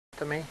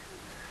to me.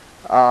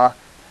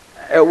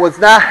 It was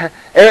not, and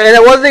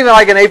it wasn't even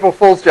like an April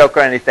Fool's joke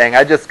or anything.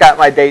 I just got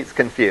my dates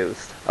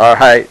confused. All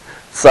right,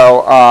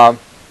 so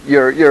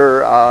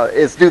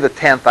it's due the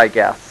 10th, I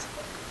guess,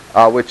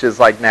 which is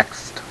like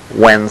next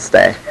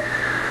Wednesday.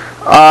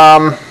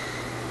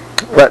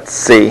 Let's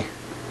see.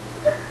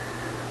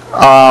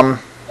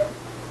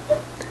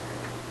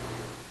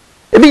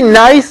 It'd be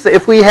nice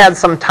if we had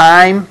some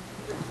time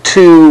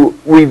to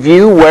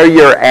review where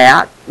you're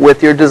at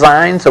with your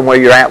designs and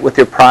where you're at with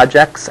your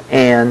projects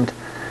and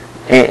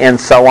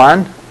so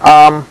on.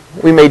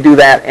 We may do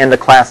that in the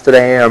class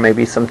today or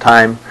maybe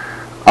sometime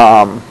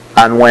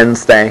on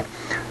Wednesday.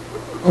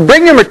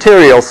 Bring your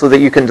material so that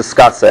you can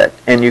discuss it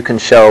and you can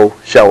show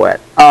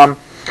it. I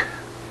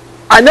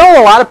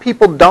know a lot of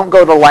people don't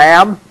go to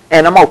lab,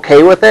 and I'm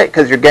okay with it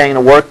because you're getting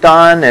the work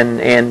done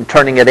and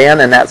turning it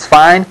in, and that's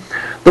fine.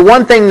 The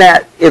one thing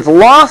that is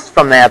lost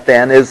from that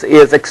then is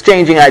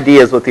exchanging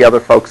ideas with the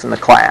other folks in the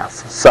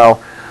class. So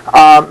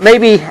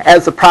maybe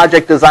as the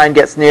project design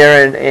gets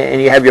near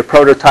and you have your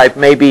prototype,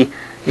 maybe,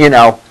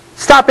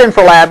 stop in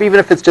for lab, even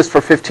if it's just for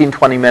 15,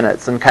 20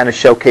 minutes, and kind of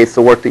showcase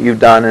the work that you've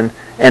done and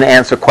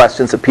answer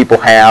questions that people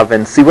have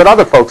and see what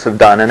other folks have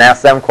done and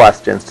ask them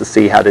questions to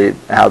see how they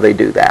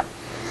do that.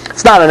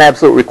 It's not an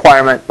absolute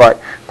requirement,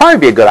 but probably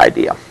be a good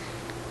idea.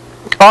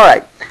 All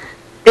right.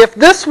 If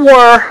this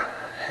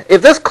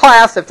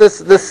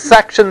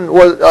section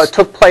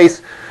took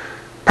place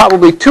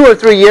probably 2 or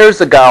 3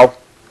 years ago,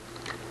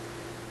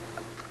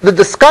 the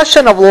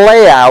discussion of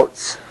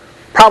layouts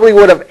probably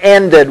would have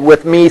ended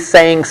with me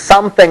saying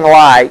something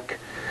like,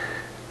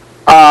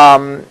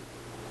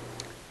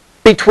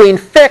 between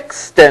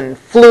fixed and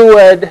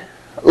fluid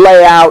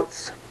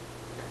layouts,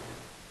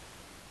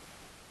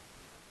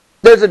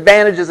 there's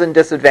advantages and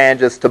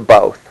disadvantages to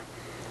both.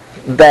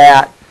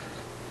 That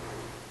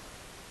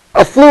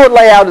a fluid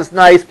layout is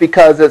nice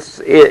because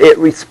it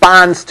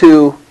responds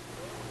to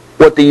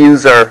what the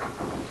user's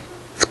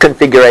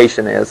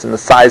configuration is and the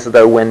size of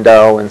their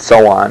window and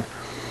so on.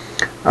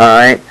 All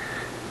right.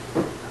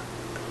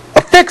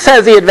 A fix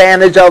has the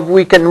advantage of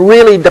we can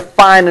really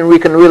define and we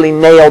can really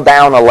nail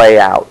down a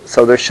layout.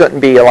 So there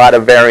shouldn't be a lot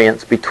of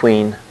variance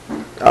between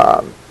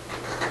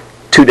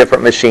two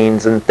different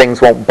machines, and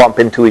things won't bump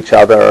into each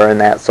other and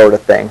that sort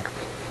of thing.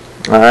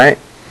 All right.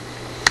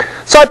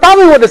 So I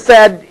probably would have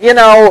said,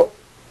 I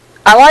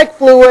like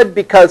fluid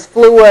because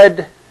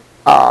fluid,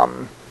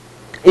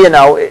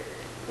 it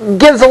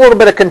gives a little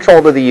bit of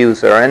control to the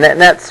user, and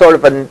that's sort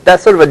of a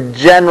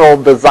general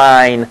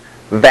design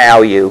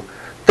value.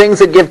 Things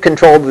that give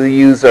control to the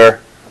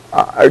user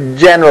are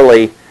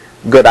generally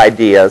good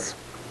ideas.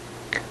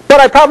 But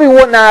I probably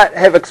would not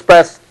have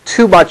expressed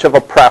too much of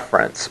a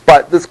preference.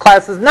 But this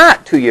class is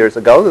not 2 years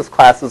ago. This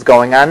class is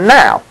going on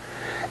now.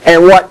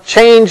 And what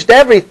changed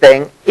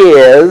everything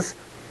is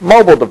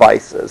mobile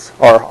devices,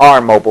 or our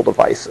mobile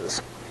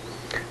devices.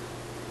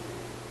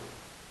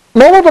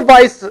 Mobile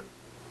devices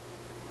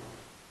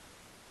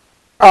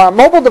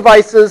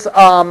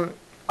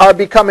are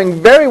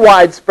becoming very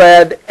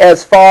widespread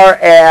as far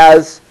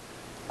as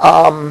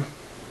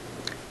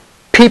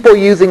people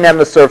using them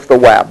to surf the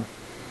web.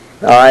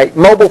 All right,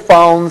 mobile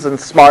phones and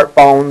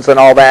smartphones and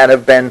all that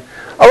have been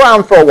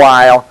around for a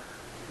while,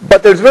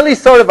 but there's really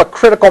sort of a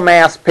critical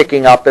mass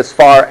picking up as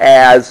far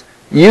as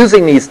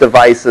using these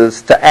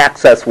devices to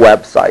access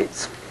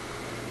websites.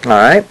 All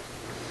right?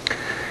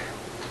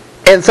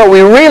 And so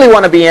we really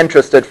want to be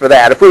interested for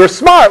that. If we were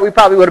smart, we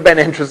probably would have been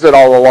interested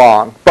all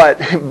along.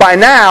 But by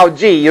now,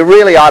 you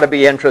really ought to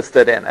be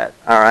interested in it.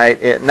 All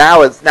right?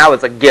 Now it's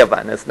a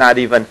given. It's not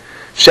even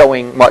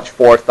showing much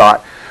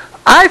forethought.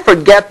 I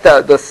forget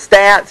the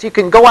stats. You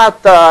can go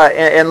out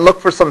and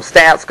look for some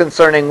stats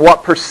concerning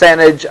what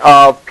percentage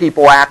of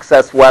people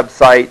access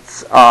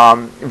websites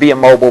via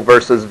mobile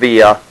versus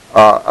via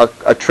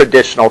a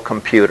traditional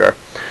computer.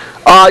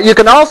 You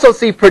can also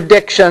see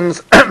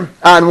predictions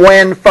on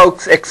when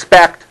folks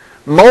expect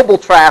mobile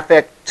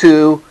traffic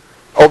to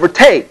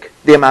overtake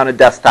the amount of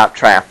desktop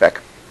traffic.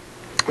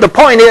 The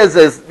point is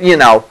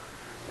the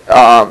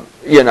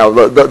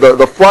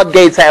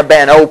floodgates have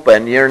been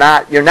open. You're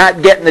not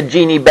getting the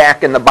genie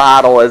back in the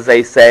bottle, as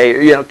they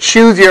say.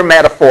 Choose your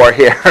metaphor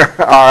here.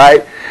 All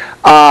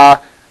right.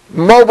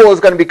 Mobile is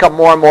going to become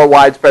more and more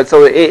widespread,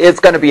 so it's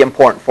going to be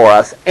important for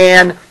us.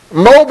 And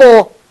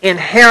mobile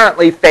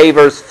inherently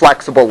favors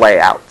flexible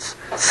layouts,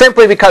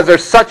 simply because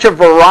there's such a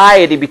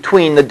variety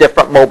between the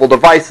different mobile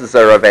devices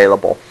that are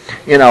available.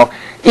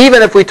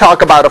 Even if we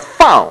talk about a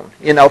phone,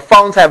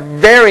 phones have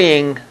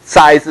varying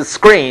sizes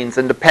screens,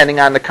 and depending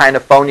on the kind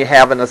of phone you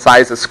have and the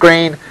size of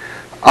screen,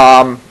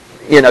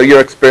 your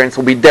experience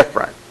will be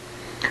different.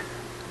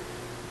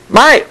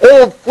 My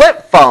old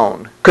flip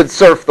phone could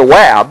surf the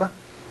web.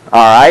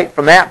 All right,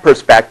 from that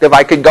perspective,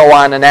 I could go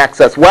on and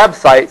access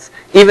websites,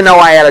 even though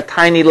I had a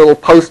tiny little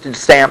postage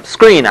stamp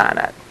screen on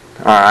it.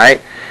 All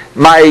right,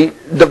 my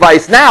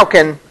device now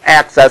can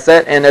access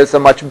it, and it's a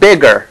much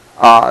bigger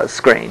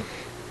screen.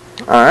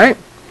 All right.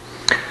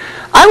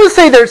 I would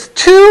say there's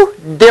two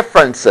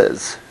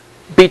differences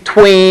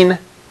between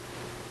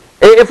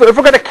If we're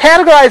going to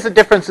categorize the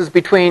differences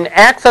between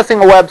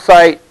accessing a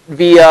website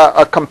via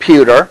a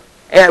computer,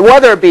 and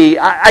whether it be,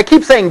 I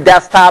keep saying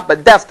desktop,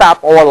 but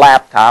desktop or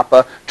laptop,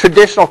 a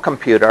traditional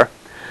computer,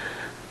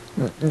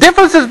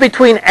 differences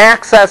between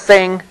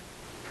accessing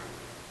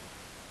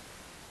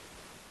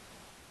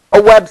a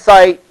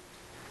website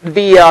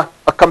via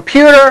a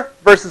computer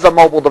versus a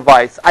mobile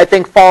device, I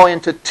think fall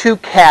into two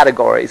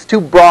categories,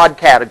 two broad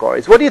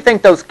categories. What do you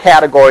think those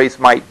categories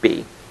might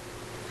be?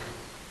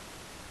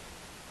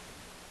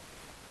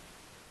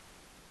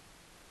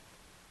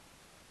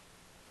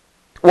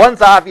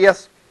 One's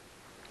obvious,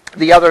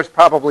 the other's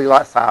probably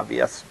less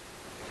obvious.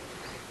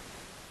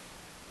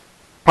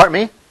 Pardon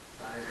me?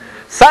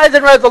 Size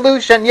and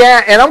resolution,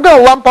 yeah, and I'm going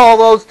to lump all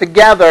those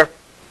together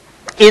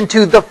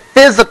into the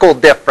physical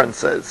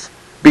differences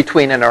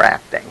between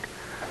interacting.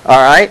 All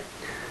right?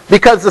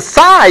 Because the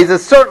size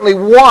is certainly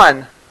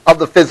one of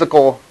the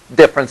physical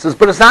differences,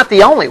 but it's not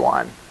the only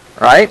one,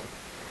 right?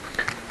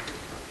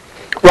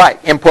 Right,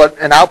 input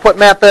and output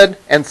method,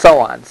 and so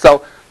on.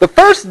 So the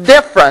first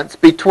difference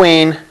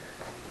between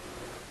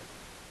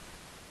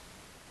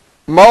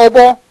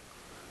mobile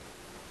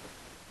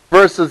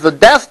versus the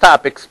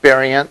desktop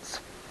experience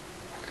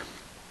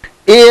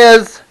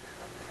is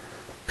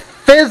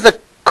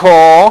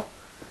physical,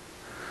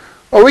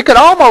 or we could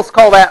almost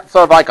call that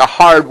sort of like a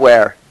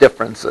hardware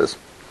differences.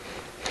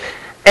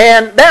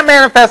 And that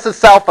manifests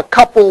itself a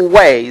couple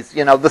ways.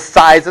 You know, the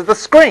size of the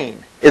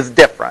screen is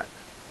different.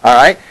 All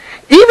right?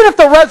 Even if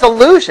the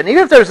resolution,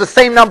 even if there's the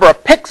same number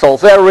of pixels,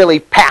 they're really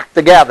packed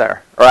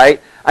together,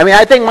 right? I mean,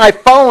 I think my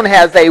phone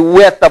has a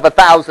width of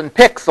 1,000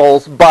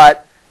 pixels,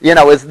 but, you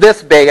know, is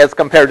this big as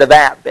compared to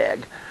that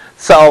big.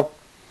 So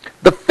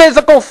the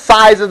physical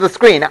size of the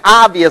screen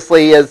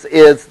obviously is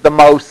the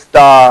most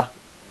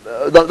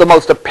the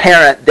most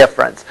apparent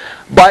difference.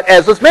 But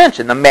as was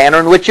mentioned, the manner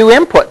in which you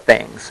input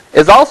things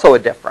is also a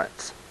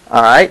difference.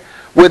 All right?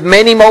 With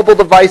many mobile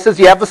devices,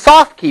 you have the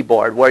soft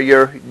keyboard where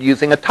you're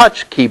using a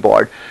touch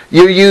keyboard.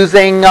 You're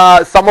using,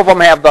 some of them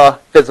have the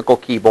physical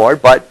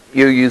keyboard, but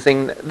you're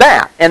using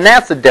that. And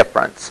that's a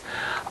difference.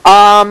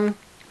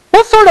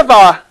 What sort of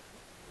a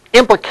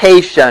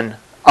implication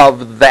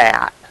of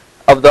that,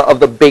 of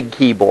the big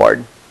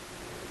keyboard?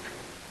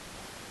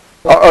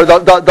 Or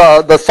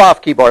the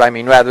soft keyboard, I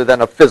mean, rather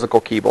than a physical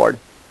keyboard.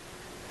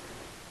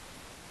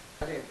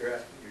 I think you're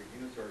asking your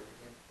user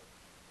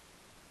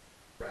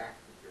to interact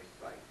with your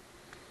site.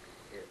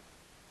 It's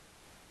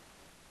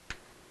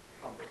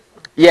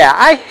cumbersome. Yeah,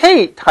 I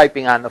hate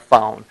typing on the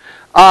phone.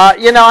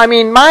 You know, I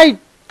mean, my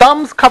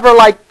thumbs cover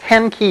like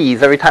 10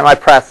 keys every time I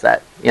press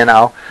it, you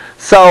know.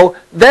 So,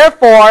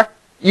 therefore,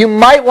 you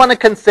might want to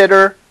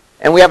consider,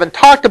 and we haven't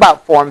talked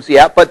about forms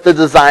yet, but the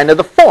design of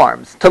the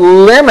forms to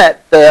limit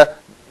the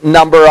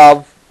number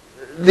of,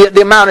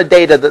 the amount of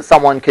data that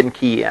someone can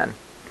key in.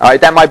 All right,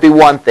 that might be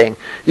one thing.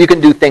 You can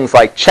do things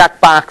like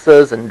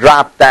checkboxes and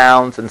drop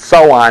downs and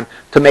so on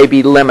to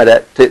maybe limit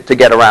it to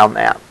get around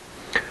that.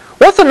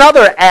 What's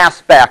another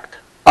aspect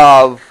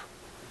of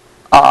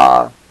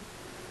the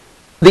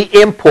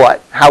input,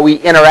 how we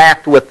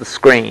interact with the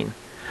screen?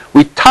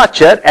 We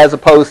touch it as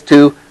opposed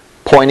to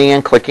pointing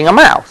and clicking a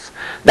mouse.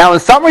 Now, in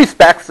some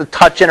respects, the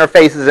touch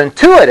interface is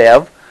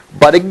intuitive,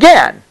 but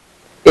again,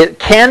 it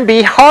can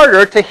be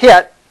harder to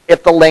hit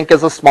if the link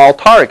is a small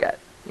target.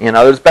 You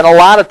know, there's been a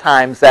lot of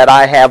times that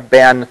I have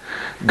been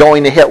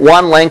going to hit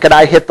one link and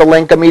I hit the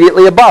link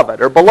immediately above it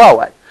or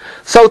below it.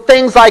 So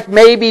things like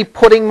maybe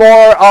putting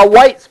more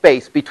white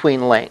space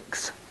between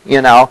links.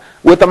 You know,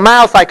 with a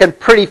mouse I can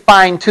pretty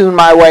fine-tune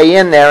my way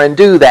in there and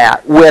do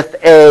that. With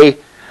a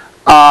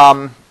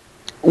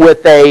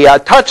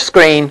touch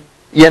screen,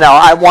 you know,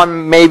 I want to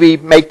maybe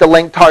make the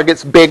link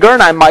targets bigger,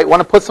 and I might want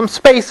to put some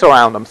space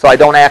around them so I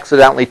don't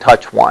accidentally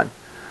touch one.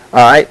 All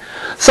right?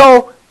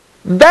 So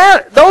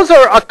those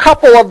are a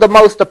couple of the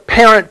most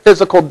apparent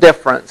physical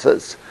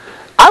differences.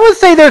 I would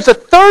say there's a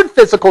third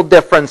physical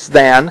difference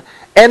then,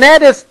 and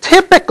that is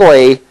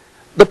typically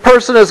the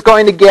person is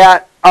going to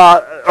get,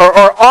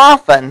 or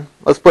often,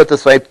 let's put it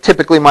this way,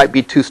 typically might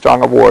be too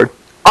strong a word,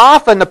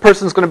 often the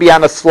person's going to be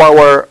on a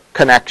slower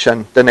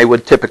connection than they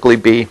would typically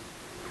be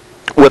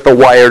with a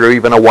wired or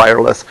even a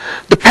wireless,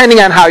 depending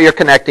on how you're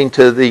connecting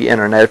to the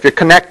internet. If you're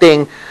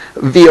connecting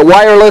via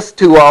wireless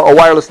to a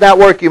wireless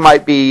network, you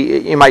might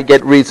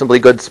get reasonably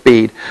good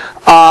speed.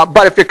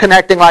 But if you're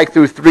connecting like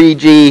through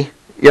 3G,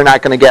 you're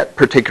not going to get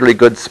particularly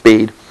good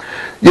speed.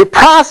 Your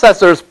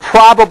processor is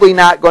probably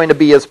not going to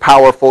be as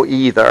powerful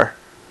either.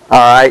 All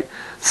right.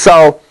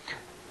 So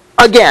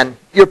again,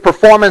 your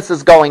performance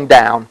is going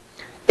down.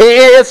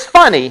 It's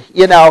funny,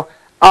 you know.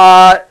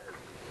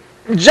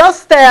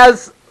 Just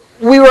as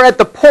we were at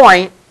the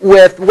point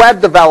with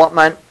web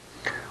development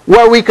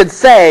where we could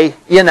say,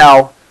 you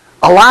know,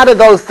 a lot of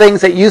those things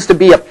that used to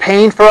be a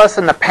pain for us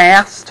in the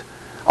past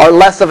are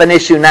less of an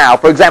issue now.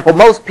 For example,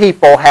 most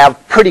people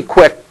have pretty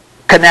quick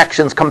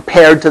connections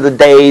compared to the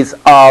days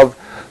of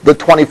the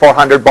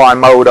 2400 baud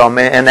modem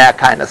and that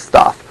kind of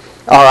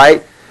stuff. All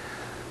right?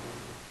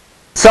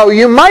 So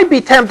you might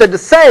be tempted to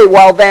say,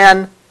 well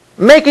then,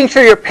 making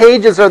sure your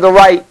pages are the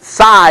right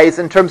size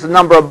in terms of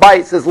number of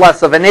bytes is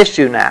less of an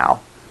issue now.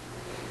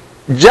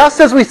 Just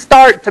as we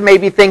start to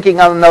maybe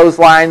thinking on those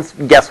lines,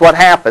 guess what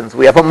happens?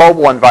 We have a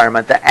mobile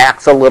environment that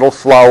acts a little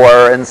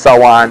slower and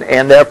so on,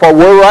 and therefore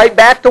we're right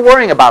back to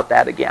worrying about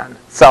that again.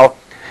 So,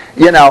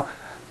 you know,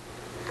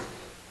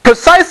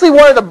 precisely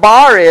where the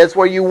bar is,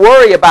 where you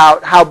worry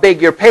about how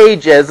big your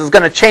page is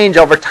going to change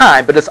over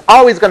time, but it's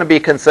always going to be a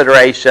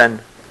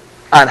consideration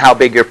on how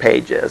big your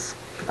page is.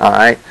 All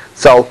right?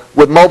 So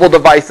with mobile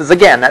devices,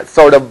 again, that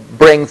sort of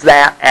brings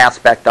that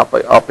aspect up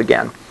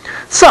again.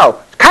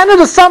 So, kind of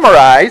to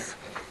summarize,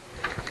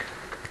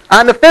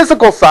 on the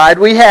physical side,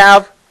 we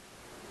have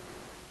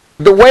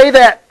the way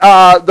that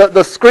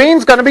the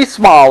screen's going to be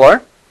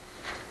smaller.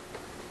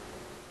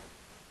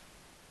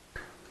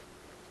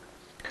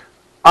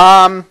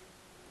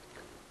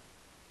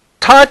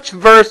 Touch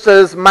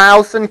versus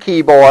mouse and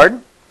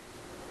keyboard.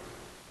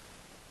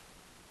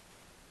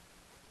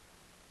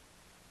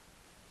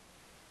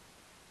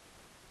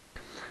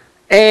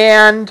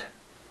 And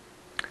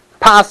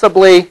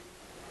possibly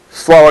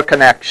slower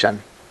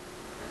connection.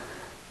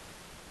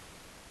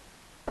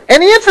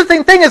 And the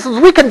interesting thing is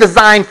we can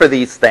design for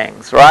these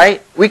things,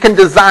 right? We can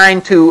design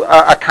to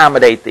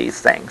accommodate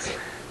these things.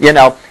 You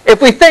know,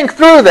 if we think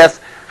through this,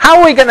 how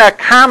are we going to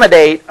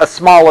accommodate a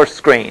smaller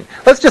screen?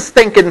 Let's just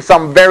think in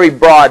some very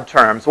broad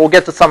terms. We'll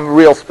get to some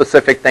real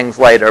specific things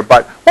later.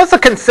 But what's a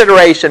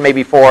consideration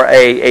maybe for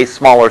a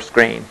smaller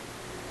screen?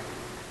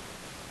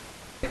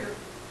 Bigger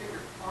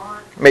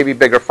fonts. Maybe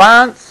bigger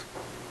fonts.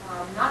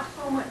 Not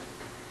so much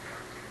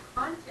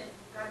content.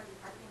 You've got to be,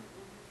 I think,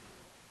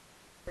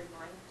 very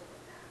mindful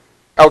of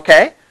that.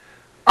 Okay.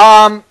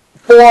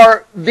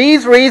 For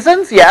these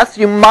reasons, yes,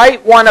 you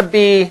might want to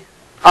be,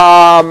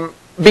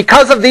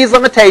 because of these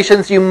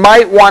limitations, you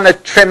might want to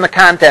trim the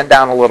content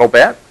down a little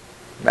bit.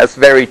 That's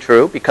very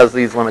true because of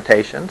these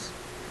limitations.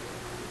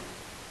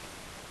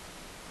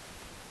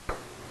 I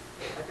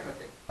kind of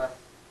think less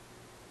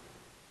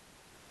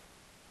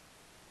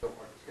so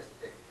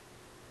artistic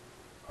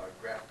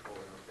graphical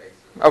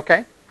interfaces.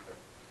 Okay.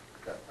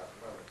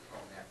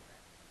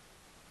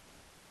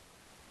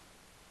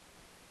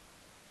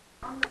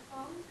 On the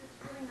phones, it's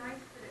really nice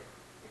that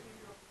if you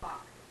do a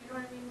box. You know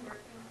what I mean? Where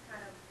things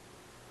kind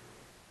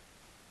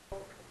of,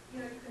 you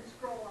know, you can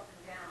scroll up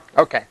and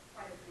down. Okay.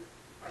 Quite a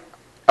bit.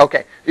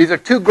 Okay. These are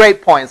two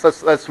great points.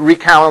 Let's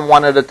recount them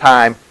one at a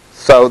time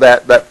so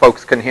that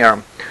folks can hear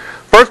them.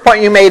 First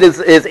point you made is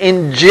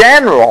in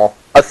general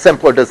a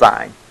simpler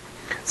design.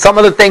 Some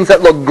of the things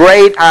that look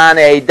great on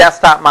a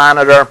desktop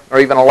monitor or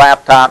even a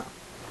laptop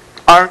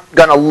aren't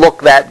going to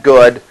look that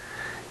good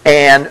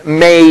and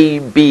may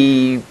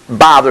be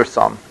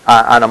bothersome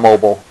on a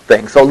mobile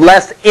thing. So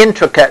less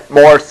intricate,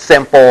 more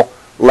simple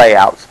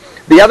layouts.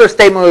 The other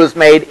statement that was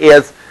made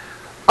is,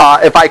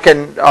 if I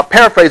can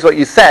paraphrase what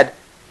you said,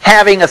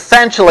 having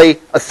essentially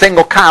a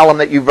single column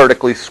that you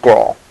vertically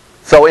scroll.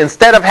 So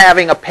instead of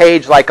having a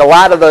page like a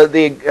lot of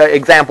the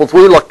examples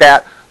we looked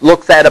at,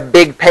 looks at a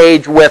big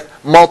page with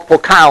multiple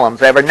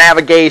columns. We have our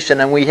navigation,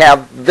 and we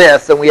have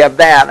this, and we have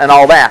that, and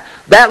all that.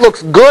 That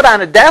looks good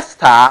on a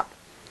desktop,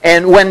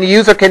 and when the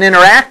user can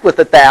interact with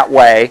it that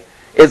way,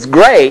 it's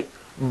great,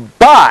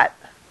 but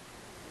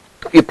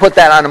you put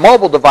that on a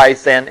mobile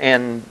device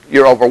and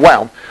you're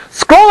overwhelmed.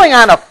 Scrolling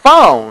on a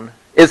phone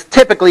is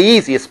typically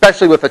easy,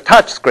 especially with a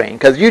touch screen,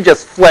 because you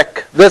just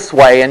flick this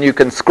way and you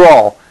can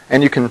scroll,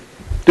 and you can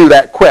do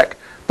that quick.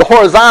 The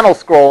horizontal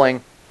scrolling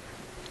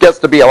gets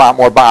to be a lot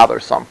more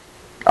bothersome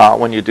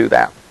when you do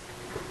that.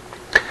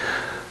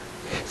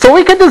 So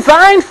we can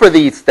design for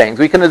these things.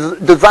 We can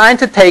design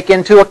to take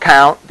into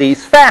account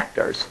these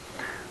factors.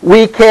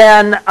 We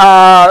can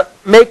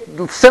make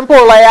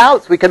simpler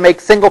layouts. We can make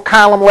single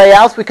column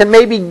layouts. We can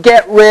maybe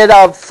get rid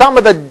of some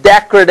of the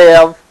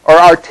decorative or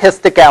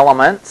artistic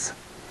elements.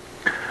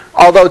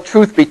 Although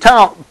truth be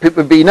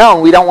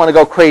known, we don't want to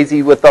go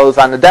crazy with those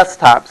on the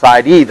desktop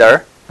side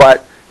either.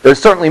 But there's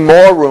certainly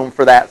more room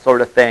for that sort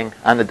of thing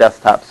on the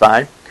desktop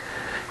side.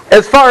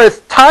 As far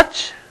as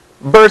touch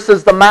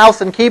versus the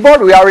mouse and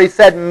keyboard, we already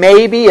said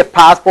maybe, if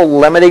possible,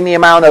 limiting the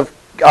amount of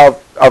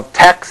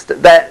text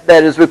that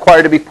is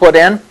required to be put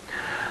in.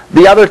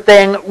 The other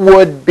thing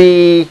would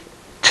be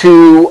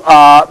to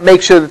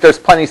make sure that there's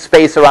plenty of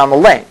space around the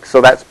link. So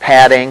that's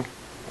padding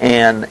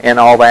and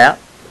all that.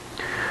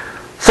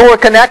 Slower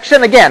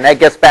connection, again, that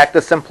gets back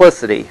to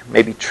simplicity.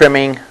 Maybe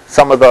trimming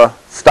some of the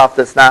stuff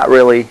that's not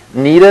really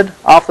needed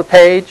off the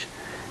page,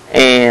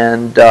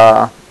 and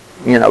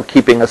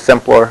keeping a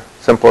simpler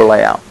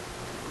layout.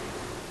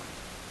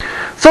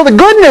 So the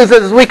good news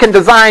is we can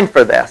design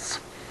for this.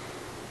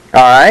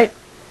 All right.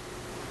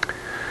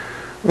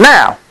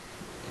 Now,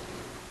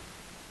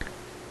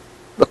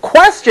 the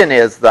question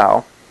is,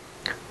 though,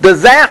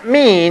 does that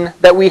mean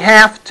that we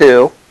have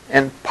to,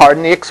 and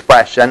pardon the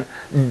expression,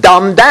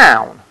 dumb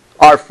down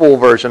our full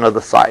version of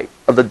the site,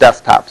 of the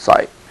desktop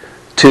site,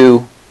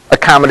 to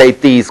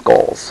accommodate these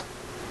goals?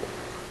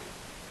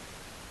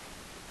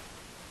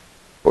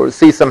 Or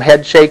see some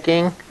head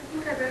shaking? I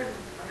think I read,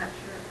 I'm not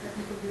sure, I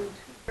think we'll do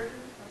 2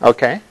 versions.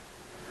 Okay.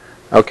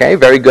 Okay,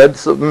 very good.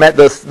 So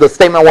the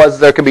statement was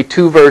there can be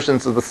two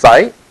versions of the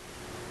site.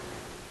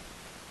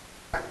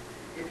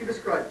 If you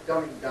describe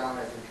dumbing down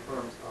as in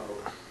terms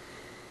of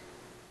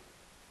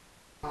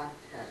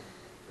content,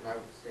 then I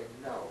would say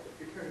no.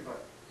 If you're talking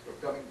about sort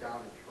of dumbing down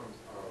in terms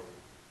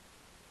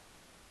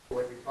of,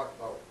 like we talked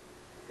about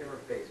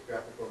interface,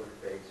 graphical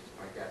interface, or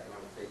something like that, then I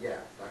would say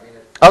yes. I mean,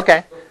 it's,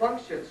 Okay. the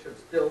functions should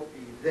still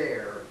be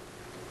there,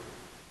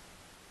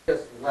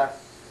 just less.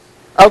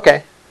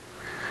 Okay.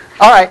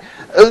 All right.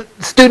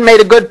 Student made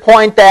a good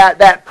point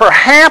that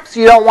perhaps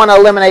you don't want to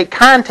eliminate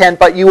content,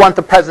 but you want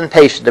the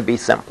presentation to be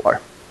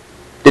simpler.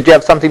 Did you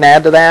have something to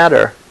add to that,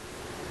 or?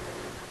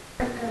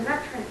 I'm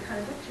not trying to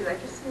contradict you. It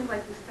just seemed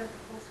like we spent the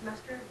whole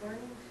semester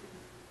learning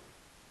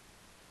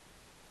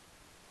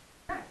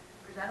to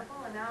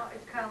presentable, and now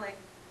it's kind of like,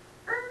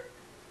 does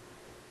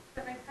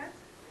that make sense?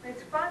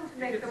 It's fun to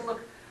make them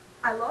look.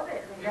 I love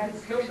it. You can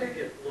still make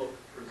it look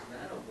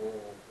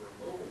presentable for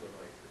a mobile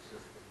device. It's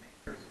just the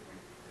manners are going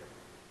to be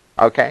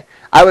different. Okay.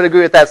 I would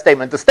agree with that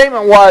statement. The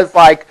statement was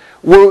like,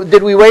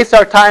 did we waste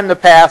our time the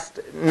past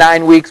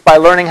 9 weeks by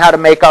learning how to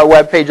make our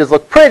web pages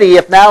look pretty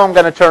if now I'm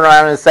going to turn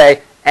around and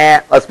say,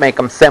 let's make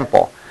them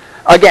simple.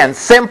 Again,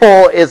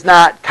 simple is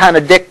not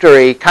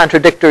contradictory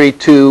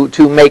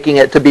to making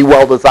it to be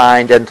well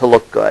designed and to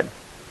look good.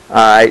 All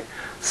right.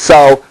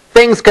 So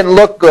things can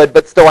look good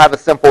but still have a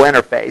simple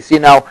interface.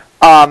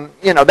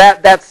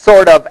 That's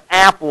sort of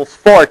Apple's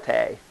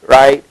forte,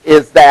 right?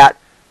 Is that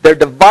their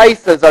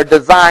devices are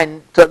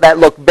designed that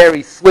look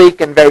very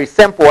sleek and very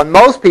simple, and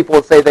most people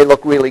would say they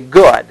look really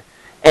good.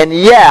 And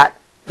yet,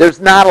 there's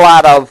not a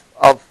lot of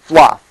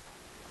fluff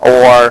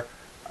or,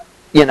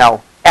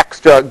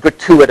 extra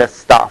gratuitous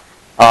stuff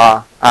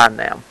on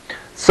them.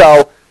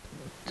 So,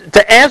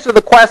 to answer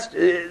the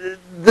question,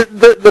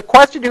 the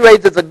question you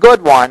raised is a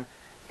good one,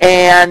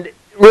 and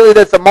really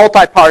there's a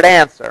multi-part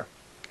answer.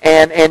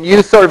 And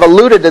you sort of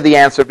alluded to the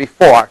answer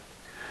before.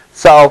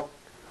 So,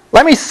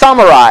 let me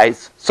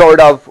summarize sort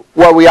of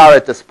where we are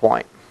at this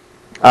point.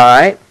 All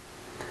right?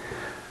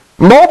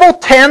 Mobile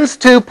tends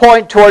to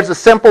point towards a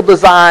simple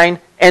design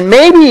and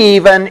maybe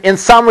even, in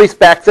some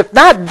respects, if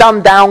not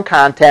dumbed down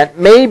content,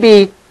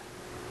 maybe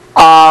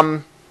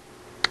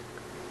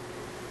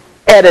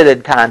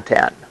edited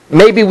content.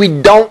 Maybe we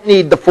don't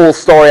need the full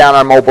story on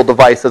our mobile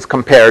devices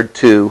compared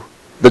to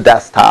the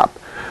desktop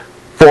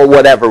for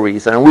whatever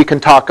reason. And we can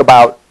talk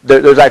about,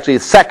 there's actually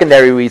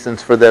secondary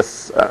reasons for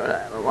this.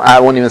 I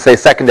won't even say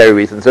secondary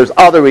reasons. There's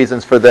other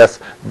reasons for this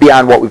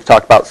beyond what we've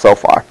talked about so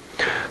far.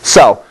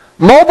 So,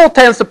 mobile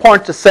tends to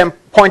point to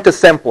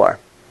simpler.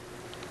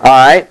 All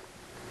right?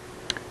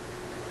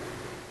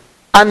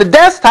 On the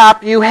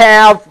desktop, you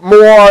have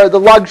more the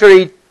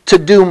luxury to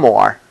do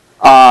more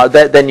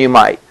than you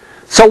might.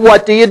 So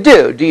what do?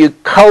 Do you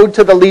code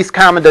to the least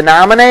common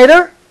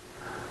denominator?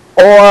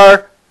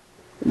 Or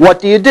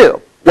what do you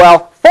do?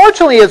 Well,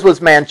 fortunately, as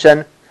was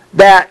mentioned,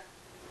 that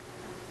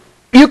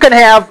you can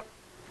have,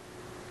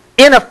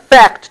 in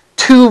effect,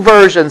 two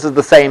versions of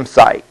the same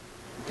site.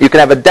 You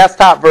can have a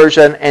desktop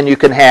version and you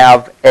can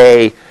have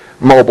a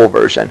mobile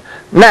version.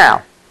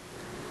 Now,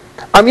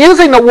 I'm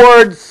using the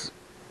words,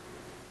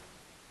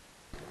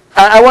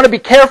 I want to be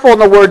careful in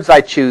the words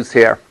I choose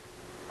here.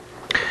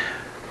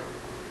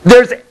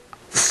 There's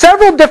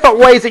several different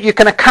ways that you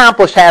can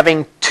accomplish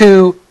having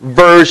two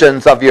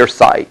versions of your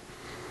site.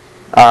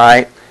 All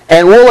right?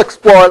 And we'll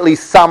explore at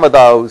least some of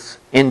those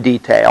in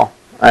detail.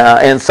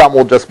 And some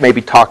we'll just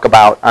maybe talk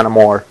about on a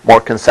more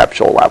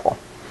conceptual level.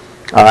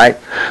 All right?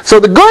 So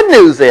the good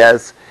news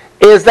is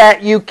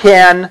that you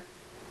can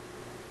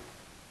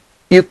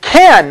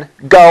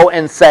go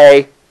and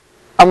say,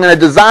 I'm going to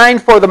design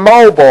for the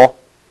mobile,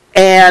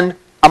 and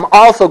I'm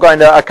also going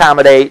to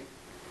accommodate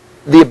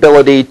the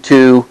ability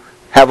to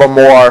have a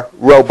more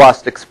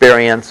robust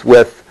experience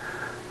with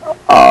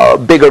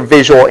bigger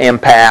visual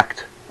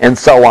impact and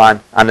so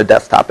on the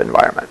desktop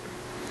environment.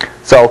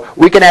 So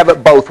we can have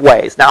it both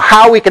ways. Now,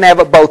 how we can have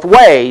it both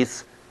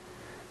ways,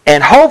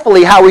 and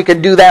hopefully how we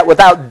can do that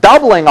without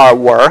doubling our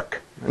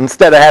work,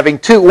 instead of having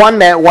one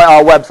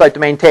website to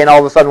maintain, all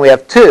of a sudden we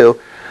have two,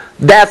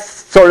 that's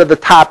sort of the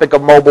topic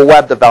of mobile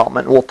web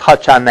development. We'll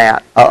touch on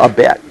that a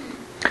bit.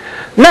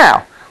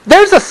 Now,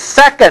 there's a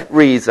second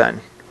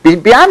reason,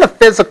 beyond the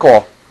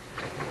physical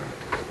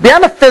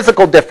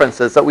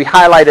differences that we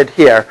highlighted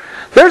here,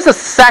 there's a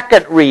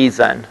second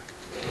reason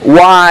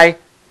why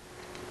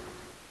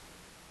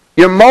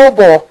your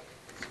mobile,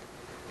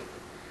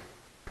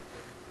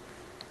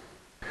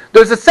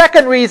 there's a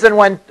second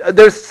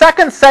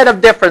set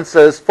of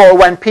differences for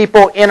when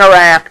people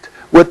interact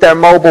with their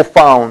mobile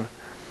phone.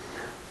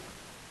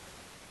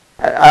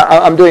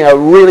 I'm doing a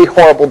really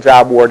horrible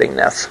job wording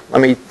this.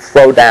 Let me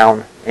slow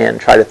down and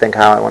try to think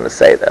how I want to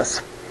say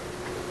this.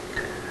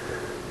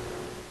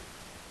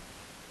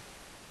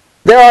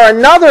 There are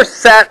another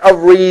set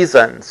of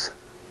reasons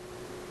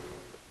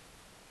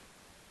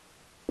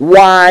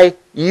why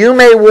you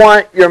may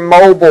want your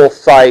mobile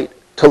site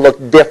to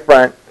look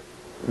different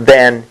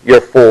than your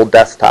full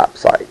desktop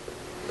site.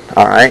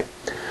 All right?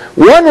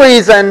 One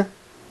reason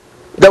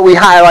that we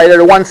highlighted,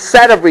 or one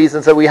set of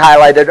reasons that we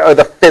highlighted, are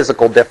the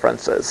physical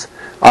differences.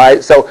 All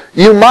right, so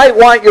you might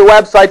want your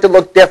website to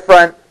look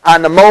different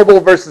on the mobile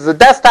versus the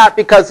desktop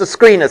because the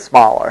screen is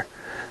smaller,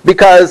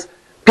 because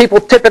people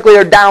typically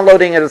are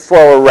downloading at a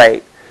slower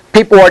rate.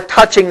 People are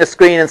touching the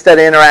screen instead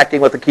of interacting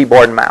with the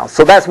keyboard and mouse.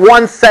 So that's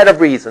one set of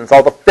reasons,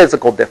 all the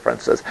physical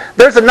differences.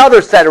 There's another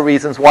set of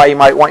reasons why you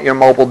might want your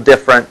mobile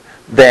different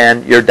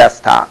than your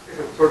desktop. Is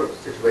it sort of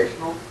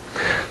situational?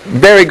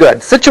 Very good.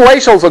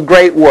 Situational is a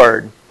great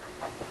word.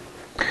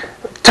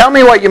 Tell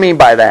me what you mean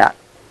by that.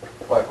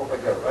 Well, I hope I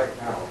get it right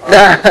now.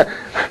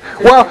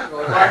 Well,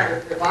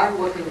 if I'm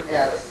looking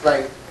at a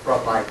site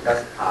from my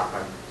desktop,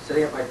 I'm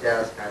sitting at my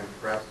desk, I'm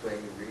perhaps doing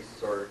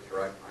research,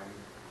 or I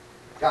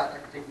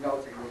can take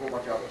notes and do a whole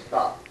bunch of other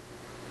stuff.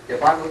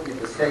 If I'm looking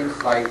at the same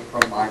site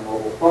from my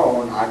mobile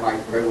phone, I might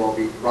very well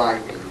be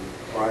driving,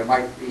 or I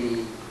might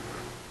be...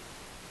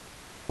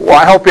 Well,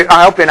 I hope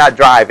you're not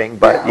driving,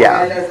 but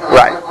yeah,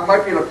 right. I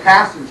might be in a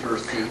passenger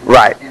seat,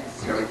 right. I can't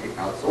necessarily take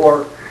notes,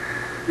 or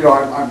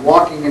I'm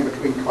walking in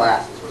between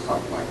classes or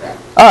something like that.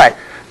 All right,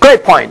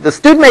 great point. The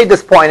student made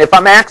this point. If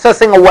I'm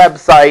accessing a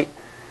website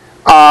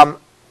from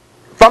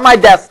my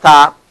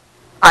desktop,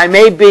 I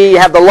may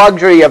have the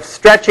luxury of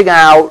stretching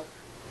out,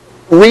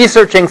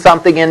 researching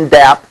something in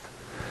depth,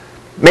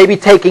 maybe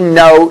taking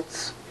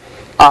notes,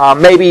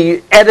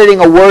 maybe editing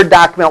a Word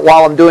document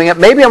while I'm doing it.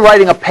 Maybe I'm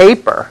writing a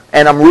paper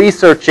and I'm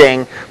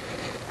researching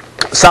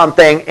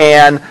something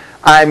and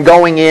I'm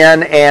going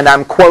in and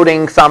I'm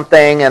quoting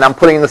something and I'm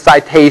putting the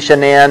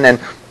citation in,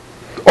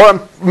 or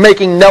I'm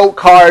making note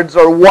cards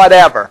or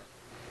whatever.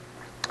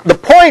 The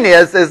point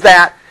is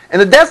that in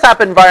the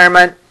desktop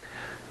environment,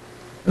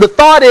 the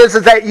thought is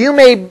that you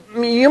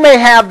may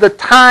have the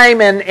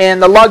time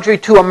and the luxury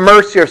to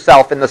immerse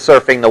yourself in the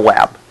surfing the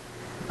web.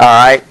 All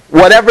right,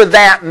 whatever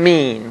that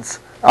means.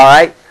 All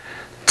right,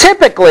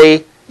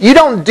 typically you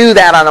don't do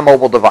that on a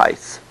mobile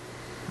device.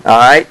 All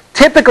right,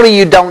 typically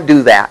you don't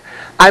do that.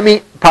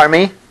 Pardon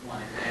me?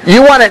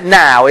 You want it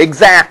now,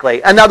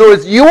 exactly. In other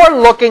words, you are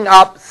looking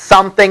up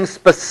something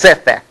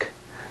specific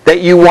that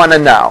you want to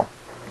know.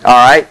 All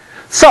right.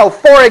 So,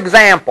 for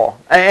example,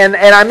 and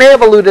I may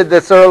have alluded to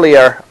this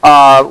earlier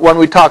when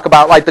we talk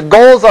about like the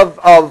goals of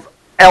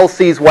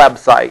LC's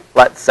website,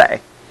 let's say.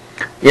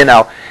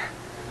 If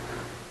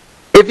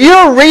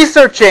you're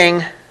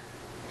researching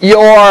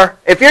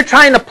if you're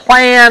trying to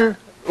plan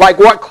like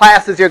what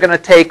classes you're going to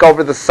take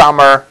over the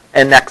summer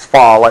and next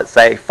fall, let's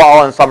say,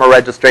 fall and summer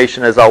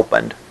registration is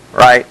opened,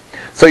 right?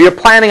 So you're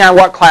planning on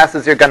what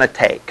classes you're going to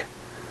take,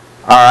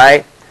 all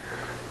right?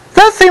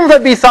 That seems to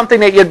be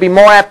something that you'd be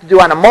more apt to do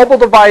on a mobile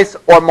device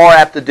or more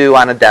apt to do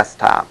on a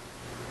desktop.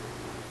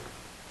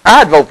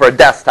 I'd vote for a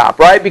desktop,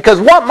 right? Because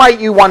what might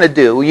you want to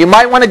do? You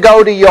might want to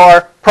go to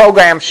your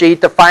program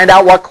sheet to find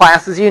out what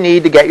classes you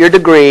need to get your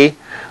degree,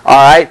 all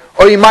right?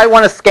 Or you might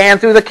want to scan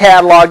through the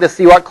catalog to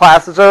see what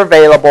classes are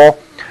available,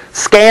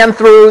 scan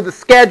through the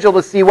schedule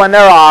to see when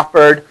they're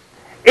offered.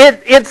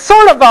 It's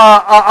sort of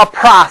a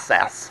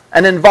process,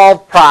 an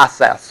involved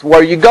process,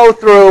 where you go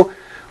through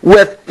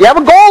you have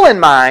a goal in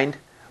mind,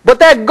 but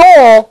that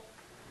goal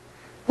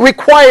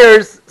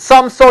requires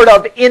some sort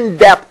of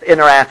in-depth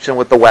interaction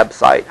with the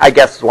website, I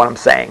guess is what I'm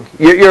saying.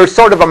 You're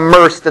sort of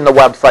immersed in the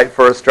website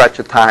for a stretch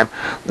of time.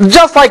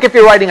 Just like if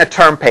you're writing a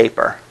term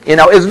paper.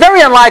 It's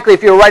very unlikely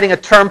if you're writing a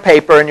term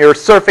paper and you're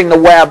surfing the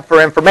web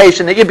for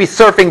information that you'd be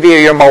surfing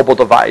via your mobile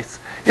device.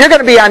 You're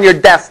going to be on your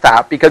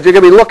desktop because you're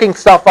going to be looking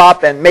stuff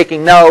up and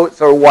making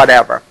notes or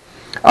whatever.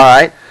 All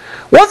right?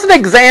 What's an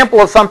example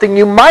of something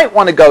you might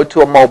want to go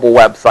to a mobile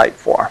website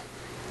for?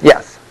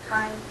 Yes?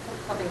 Time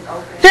something's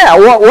open. Yeah,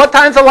 what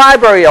time's the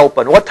library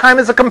open? What time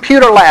is the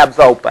computer labs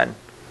open?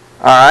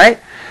 All right?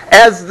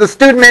 As the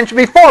student mentioned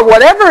before,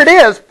 whatever it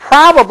is,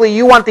 probably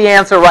you want the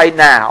answer right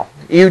now.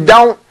 You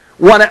don't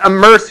want to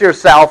immerse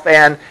yourself,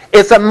 and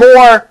it's a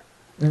more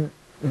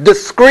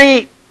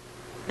discrete,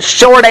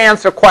 short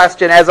answer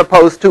question as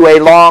opposed to a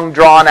long,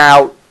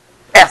 drawn-out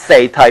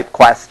essay type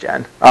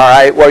question, all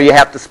right, where you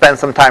have to spend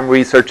some time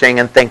researching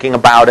and thinking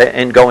about it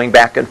and going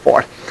back and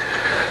forth.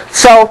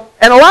 So,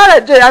 and all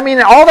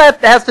that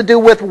has to do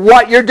with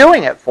what you're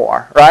doing it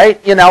for, right?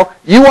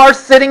 You are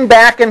sitting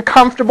back and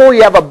comfortable.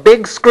 You have a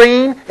big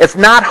screen. It's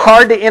not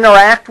hard to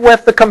interact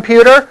with the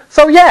computer.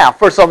 So yeah,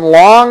 for some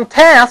long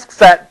tasks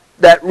that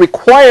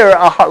require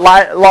a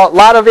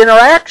lot of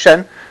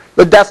interaction,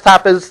 the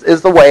desktop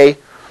is the way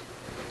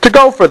to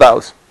go for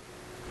those.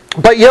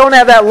 But you don't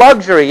have that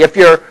luxury if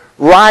you're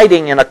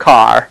riding in a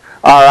car,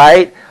 all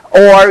right,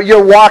 or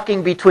you're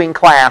walking between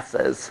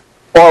classes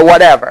or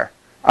whatever,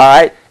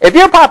 all right. If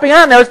you're popping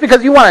on there, it's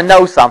because you want to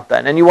know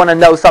something, and you want to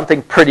know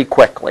something pretty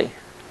quickly,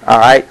 all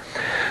right.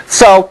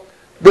 So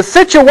the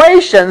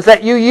situations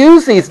that you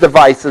use these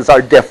devices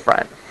are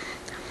different.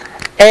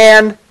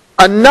 And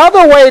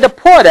another way to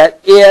put it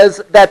is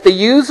that the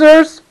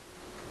users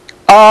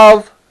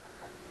of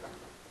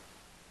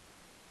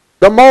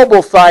the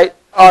mobile site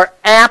are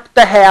apt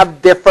to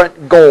have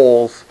different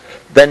goals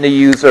than the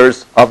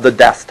users of the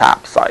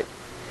desktop site.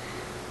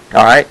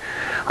 All right?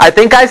 I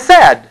think I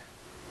said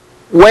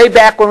way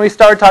back when we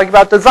started talking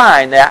about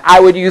design, that I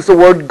would use the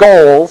word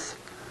goals.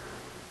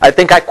 I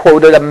think I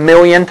quoted 1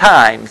 million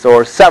times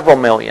or several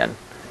million.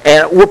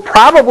 And we're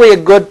probably a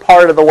good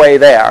part of the way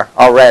there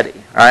already,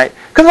 right?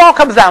 Because it all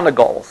comes down to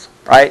goals,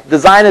 right?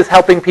 Design is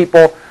helping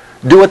people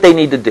do what they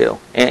need to do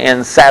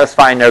and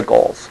satisfying their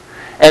goals.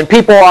 And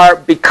people are,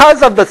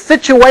 because of the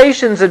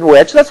situations in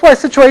which, that's why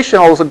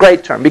situational is a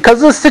great term,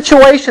 because of the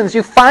situations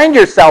you find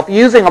yourself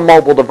using a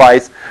mobile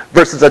device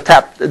versus a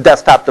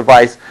desktop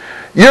device,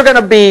 you're going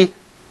to be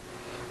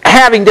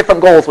having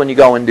different goals when you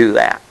go and do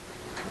that.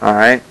 All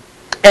right?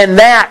 And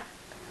that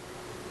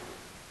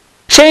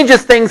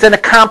changes things in a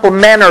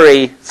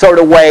complementary sort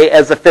of way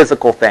as a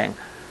physical thing.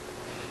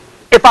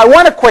 If I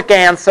want a quick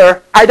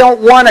answer, I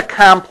don't want a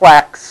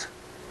complex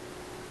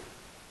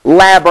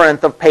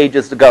labyrinth of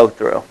pages to go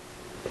through.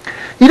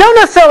 You don't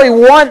necessarily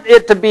want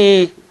it to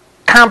be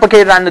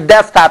complicated on the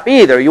desktop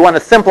either. You want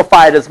to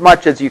simplify it as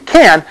much as you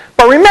can.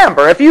 But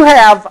remember, if you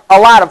have a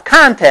lot of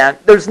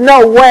content, there's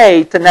no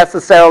way to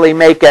necessarily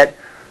make it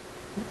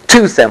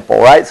too simple,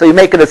 right? So you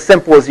make it as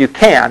simple as you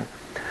can.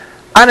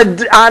 On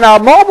a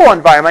mobile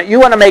environment, you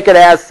want to make it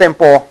as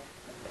simple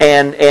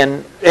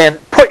and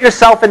put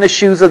yourself in the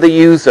shoes of the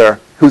user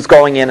who's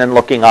going in and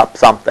looking up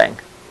something.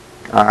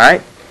 All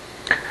right?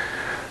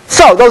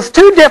 So those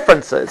two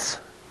differences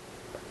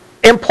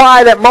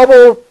imply that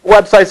mobile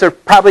websites are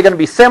probably going to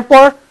be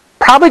simpler,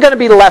 probably going to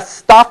be less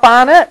stuff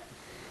on it.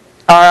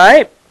 All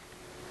right?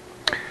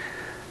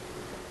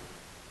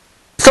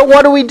 So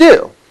what do we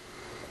do?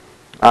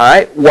 All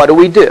right, what do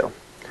we do?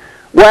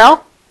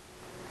 Well,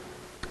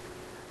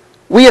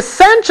 we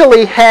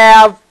essentially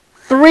have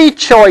 3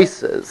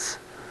 choices.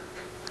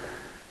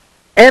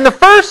 And the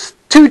first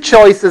 2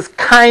 choices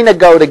kind of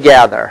go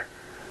together.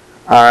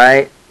 All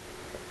right?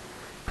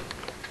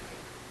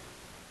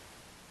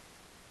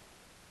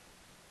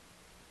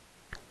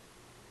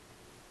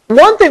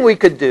 One thing we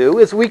could do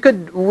is we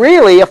could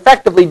really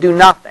effectively do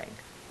nothing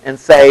and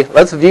say,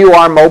 let's view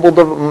our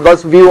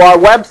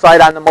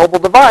website on the mobile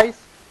device.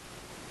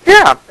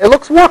 Yeah, it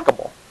looks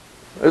workable.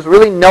 There's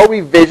really no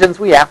revisions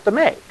we have to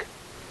make.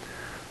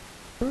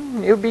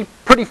 You'd be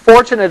pretty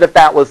fortunate if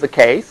that was the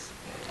case.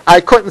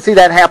 I couldn't see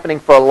that happening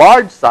for a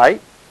large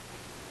site.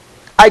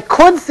 I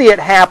could see it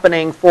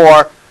happening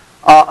for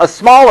a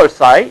smaller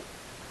site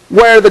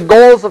where the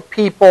goals of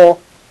people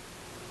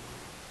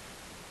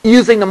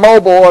using the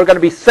mobile are going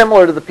to be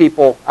similar to the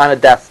people on a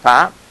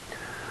desktop.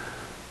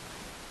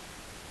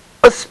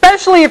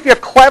 Especially if you're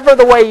clever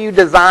the way you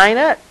design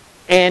it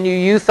and you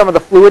use some of the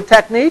fluid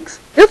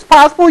techniques, it's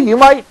possible you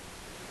might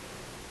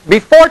be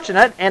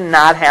fortunate and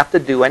not have to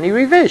do any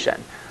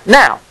revision.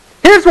 Now,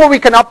 here's where we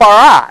can up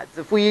our odds.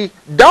 If we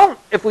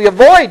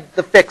avoid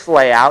the fixed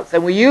layouts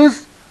and we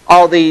use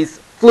all these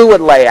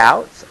fluid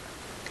layouts,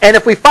 and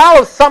if we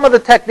follow some of the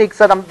techniques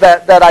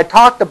that I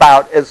talked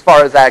about as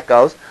far as that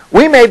goes,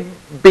 we may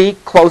be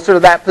closer to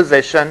that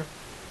position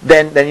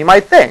than you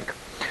might think.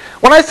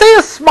 When I say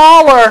a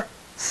smaller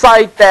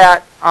site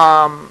that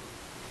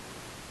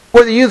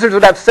where the users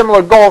would have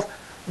similar goals,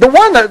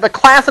 the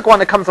classic one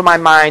that comes to my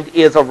mind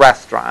is a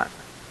restaurant,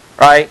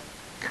 right?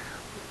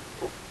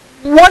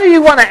 What do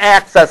you want to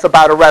access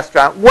about a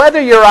restaurant? Whether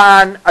you're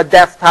on a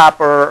desktop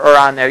or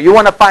on there, you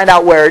want to find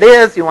out where it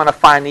is. You want to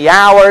find the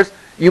hours.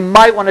 You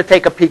might want to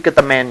take a peek at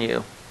the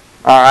menu,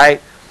 all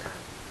right?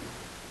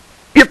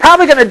 You're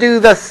probably going to do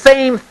the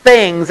same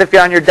things if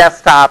you're on your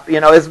desktop.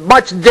 It's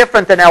much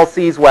different than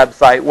LC's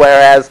website,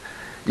 whereas,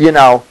 you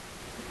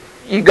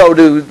go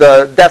to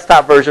the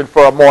desktop version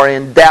for a more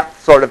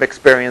in-depth sort of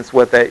experience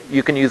with it.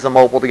 You can use the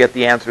mobile to get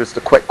the answers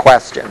to quick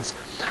questions.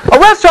 A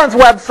restaurant's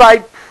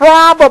website,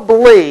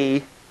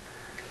 probably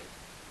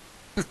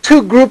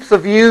 2 groups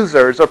of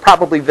users are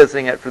probably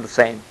visiting it for the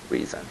same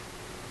reason.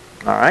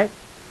 All right?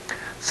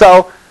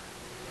 So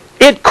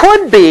it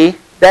could be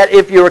that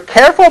if you were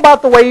careful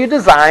about the way you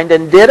designed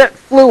and did it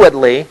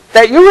fluidly,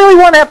 that you really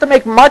won't have to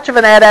make much of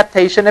an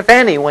adaptation, if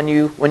any, when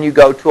you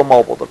go to a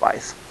mobile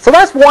device. So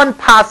that's one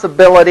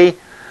possibility.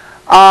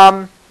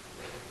 The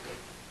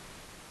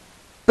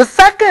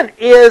second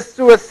is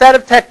through a set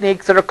of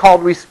techniques that are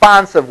called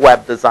responsive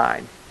web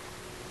design.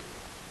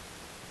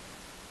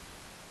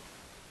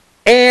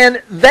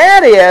 And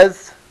that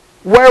is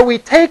where we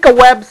take a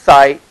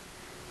website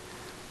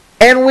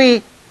and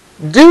we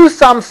do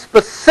some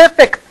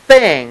specific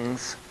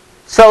things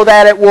so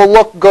that it will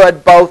look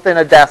good both in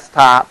a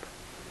desktop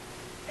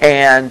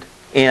and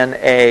in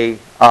a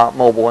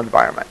mobile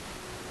environment.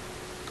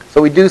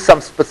 So we do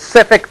some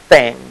specific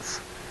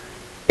things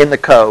in the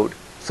code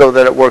so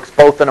that it works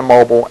both in a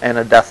mobile and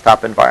a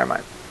desktop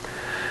environment.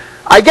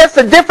 I guess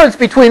the difference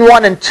between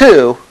 1 and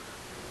 2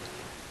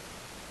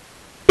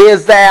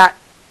 is that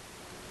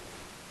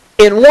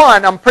in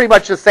 1, I'm pretty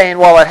much just saying,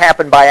 well, it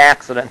happened by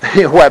accident that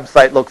your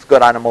website looks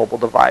good on a mobile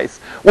device.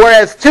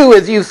 Whereas 2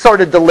 is you've sort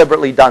of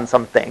deliberately done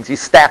some things. You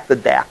stack the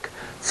deck.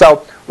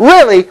 So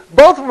really,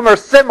 both of them are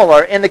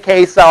similar in the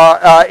case,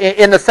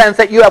 in the sense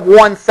that you have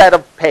one set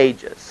of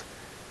pages.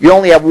 You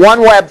only have one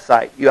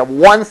website. You have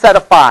one set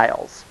of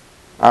files.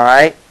 All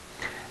right?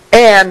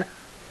 And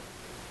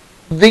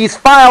these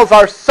files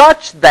are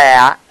such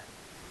that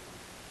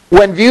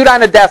when viewed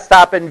on a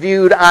desktop and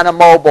viewed on a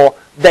mobile,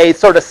 they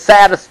sort of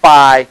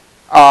satisfy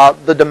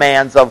the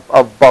demands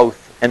of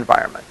both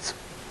environments.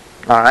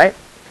 All right?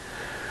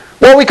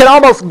 Well, we can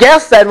almost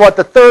guess then what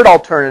the third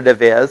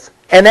alternative is,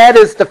 and that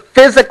is to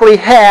physically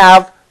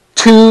have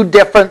two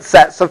different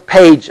sets of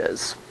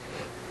pages.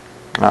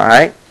 All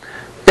right?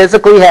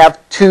 Physically have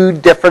two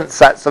different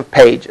sets of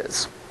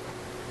pages.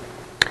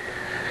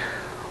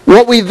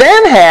 What we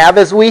then have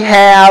is we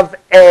have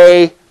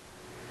a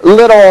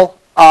little,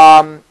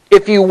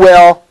 if you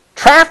will,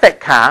 traffic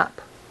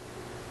cop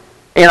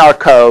in our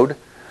code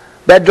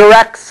that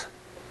directs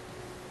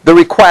the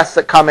requests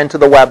that come into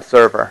the web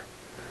server.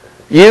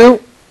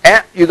 You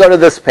go to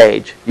this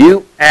page.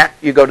 You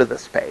go to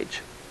this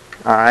page.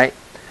 All right.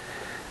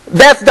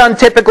 That's done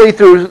typically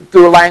through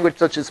a language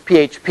such as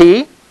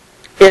PHP.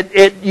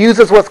 It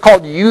uses what's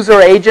called user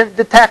agent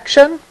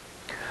detection.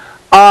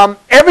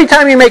 Every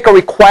time you make a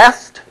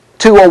request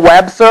to a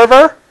web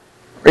server,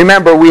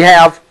 remember we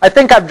have, I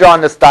think I've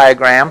drawn this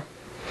diagram.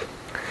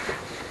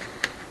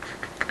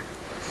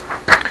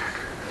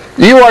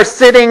 You are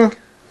sitting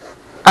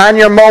on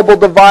your mobile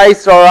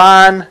device or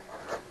on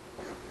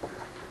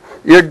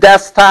your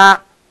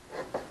desktop,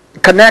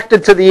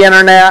 connected to the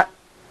internet,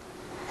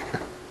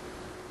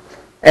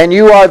 and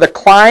you are the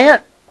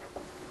client.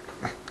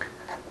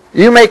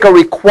 You make a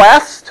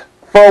request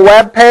for a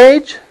web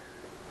page.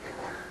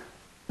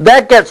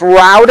 That gets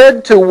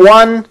routed to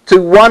one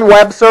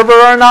web server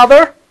or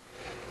another.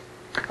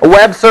 A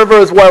web server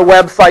is where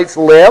websites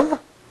live. All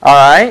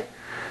right.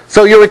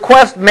 So your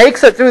request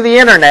makes it through the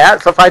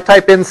internet. So if I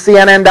type in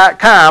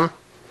CNN.com,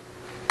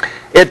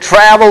 it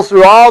travels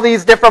through all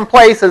these different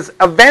places.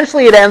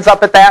 Eventually it ends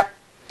up at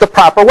the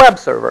proper web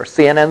server,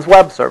 CNN's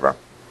web server.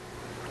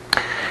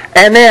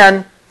 And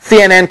then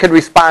CNN can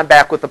respond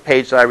back with the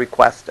page that I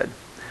requested.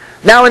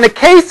 Now in the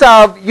case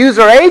of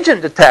user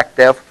agent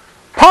detective,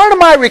 part of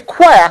my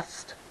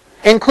request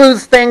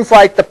includes things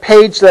like the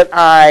page that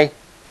I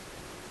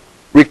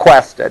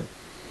requested.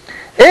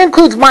 It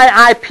includes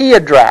my IP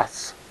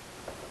address,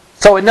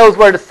 so it knows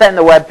where to send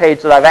the web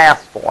page that I've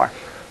asked for.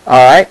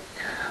 All right?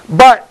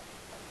 But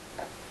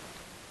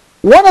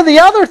one of the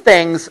other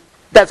things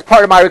that's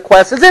part of my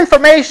request is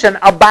information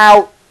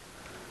about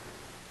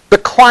the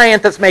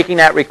client that's making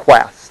that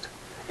request.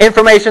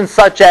 Information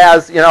such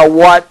as,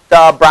 what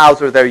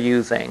browser they're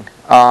using,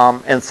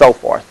 and so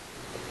forth.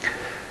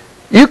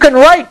 You can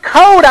write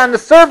code on the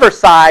server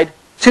side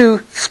to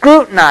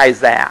scrutinize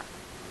that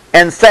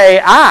and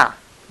say,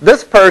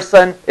 this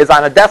person is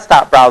on a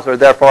desktop browser,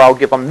 therefore I'll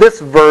give them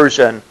this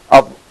version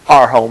of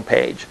our home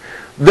page.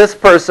 This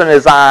person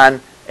is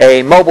on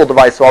a mobile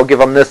device, so I'll give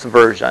them this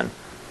version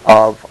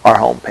of our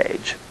home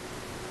page.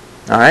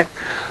 All right.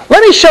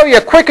 Let me show you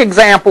a quick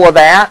example of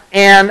that.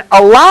 And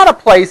a lot of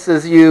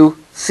places you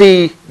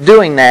see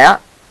doing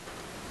that.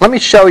 Let me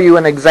show you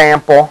an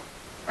example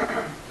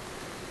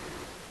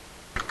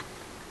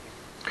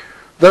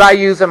that I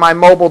use in my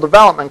mobile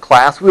development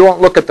class. We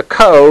won't look at the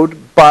code,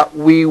 but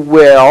we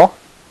will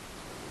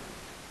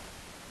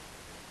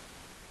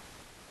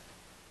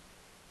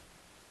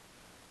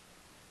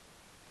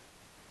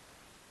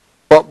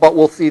but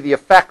we'll see the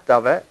effect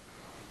of it.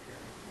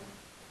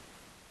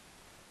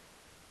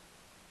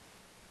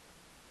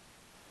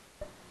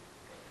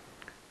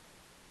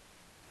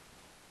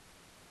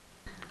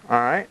 All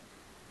right.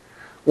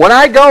 When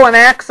I go and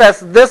access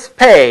this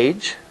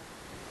page,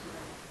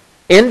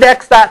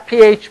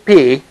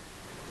 index.php,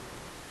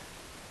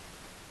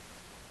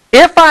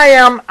 if I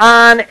am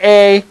on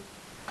a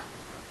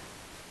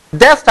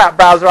desktop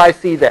browser, I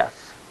see this.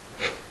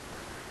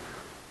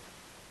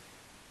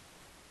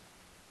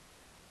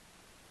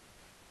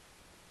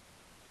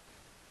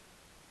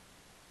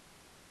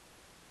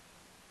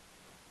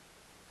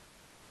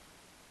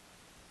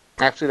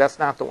 Actually, that's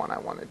not the one I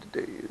wanted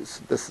to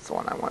use. This is the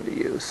one I wanted to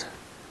use.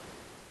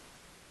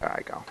 There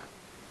I go.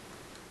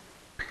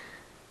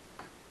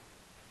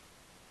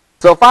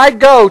 So if I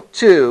go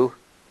to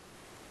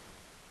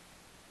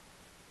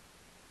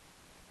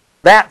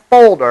that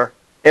folder,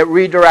 it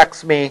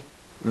redirects me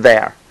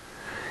there.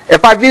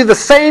 If I view the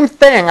same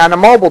thing on a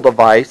mobile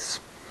device,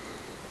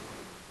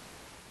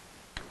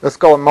 let's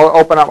go and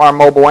open up our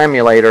mobile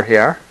emulator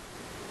here.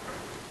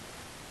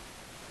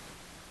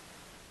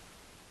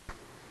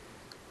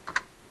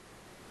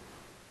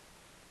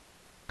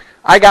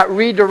 I got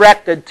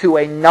redirected to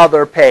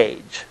another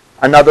page,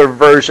 another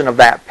version of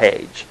that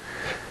page.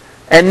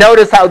 And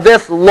notice how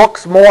this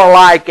looks more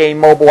like a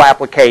mobile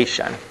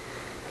application.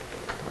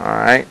 All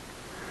right.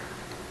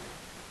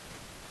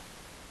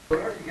 So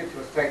in order to get to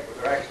a site where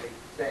they're actually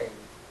saying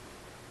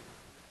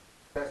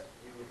best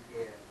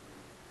viewed in,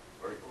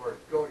 or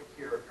go to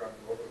here if you're on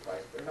the mobile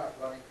device, they're not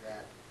running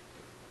that.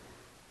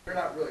 They're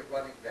not really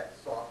running that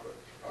software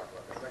that you talked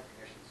about, that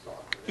recognition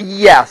software.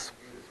 Yes.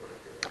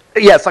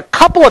 Yes, a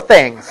couple of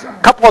things.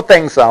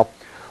 Though.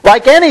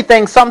 Like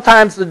anything,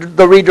 sometimes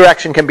the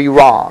redirection can be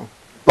wrong.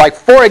 Like,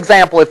 for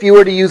example, if you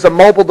were to use a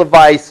mobile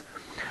device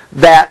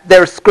that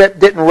their script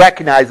didn't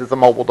recognize as a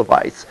mobile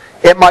device.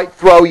 It might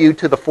throw you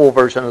to the full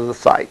version of the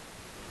site.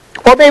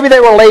 Or maybe they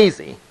were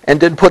lazy and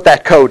didn't put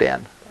that code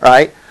in,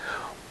 right?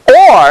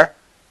 Or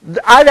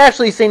I've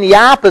actually seen the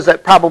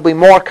opposite, probably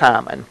more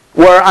common,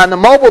 where on the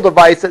mobile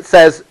device it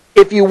says,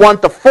 if you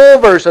want the full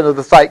version of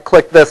the site,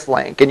 click this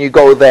link, and you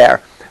go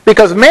there.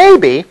 Because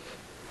maybe,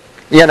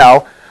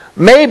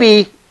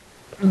 maybe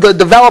the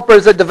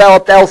developers that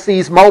developed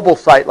LC's mobile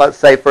site, let's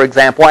say, for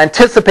example,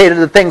 anticipated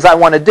the things I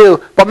want to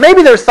do, but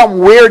maybe there's some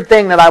weird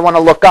thing that I want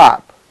to look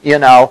up,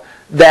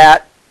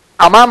 that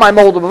I'm on my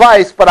mobile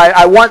device, but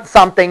I want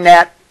something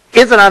that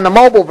isn't on the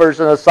mobile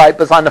version of the site,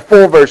 but is on the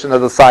full version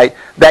of the site.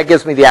 That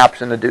gives me the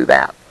option to do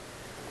that.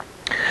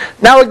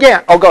 Now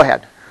again, go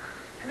ahead.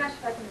 I'm not sure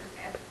if I can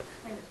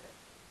explain this.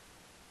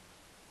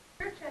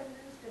 Search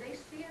engines, do they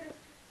see it as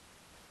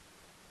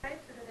two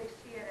sites, or do they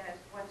see it as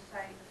one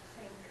site with the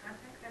same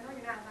content? I know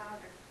you're not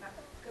allowed, it's not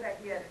a good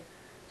idea to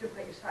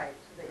duplicate your site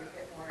so that you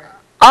get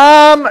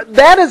more.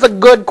 That is a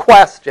good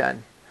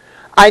question.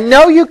 I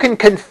know you can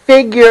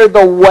configure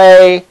the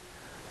way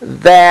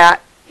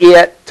that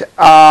it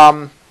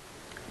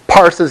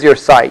parses your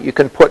site. You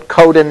can put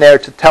code in there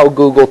to tell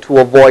Google to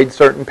avoid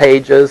certain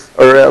pages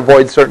or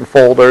avoid certain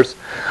folders.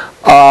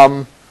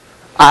 I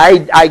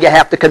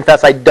have to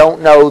confess I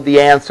don't know the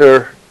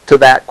answer to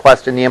that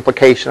question, the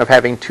implication of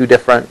having the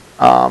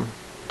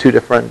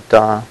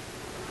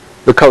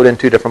code in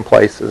two different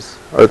places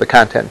or the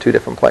content in two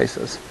different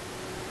places.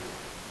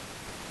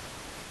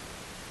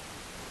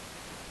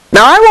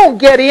 Now I won't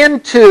get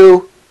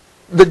into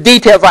the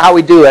details of how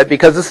we do it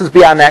because this is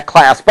beyond that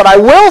class, but I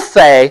will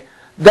say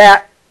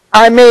that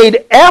I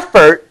made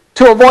effort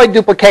to avoid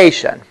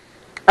duplication.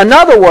 In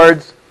other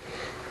words,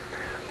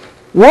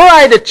 were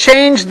I to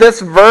change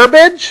this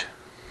verbiage,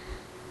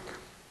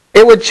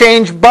 it would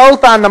change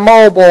both on the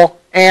mobile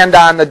and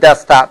on the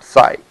desktop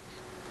site.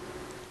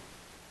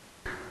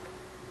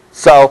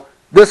 So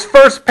this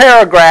first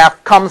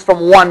paragraph comes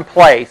from one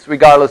place,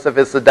 regardless if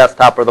it's the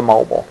desktop or the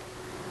mobile.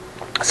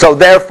 So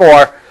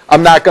therefore,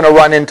 I'm not going to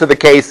run into the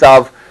case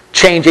of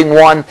changing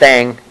one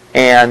thing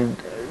and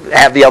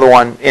have the other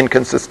one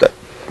inconsistent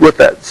with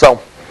it. So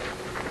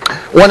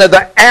one of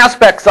the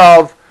aspects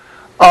of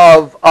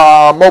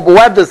mobile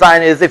web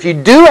design is if you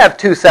do have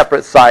two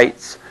separate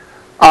sites,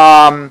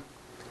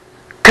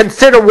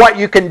 consider what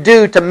you can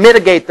do to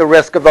mitigate the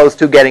risk of those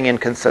two getting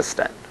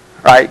inconsistent.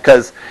 Right?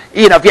 Because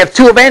if you have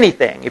two of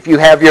anything, if you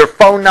have your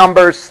phone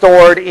number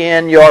stored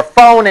in your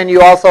phone and you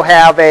also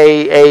have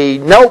a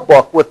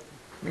notebook with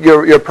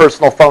your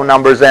personal phone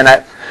numbers in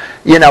it,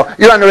 you're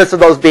on the risk of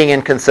those being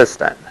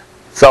inconsistent.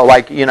 So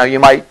you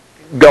might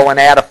go and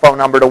add a phone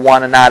number to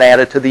one and not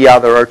add it to the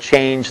other, or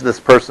change this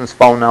person's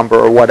phone number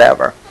or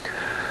whatever.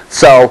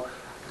 So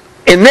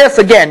in this,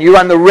 again, you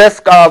run the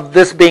risk of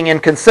this being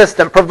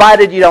inconsistent,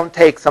 provided you don't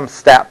take some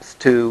steps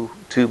to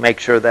make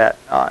sure that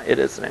it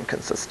isn't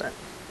inconsistent.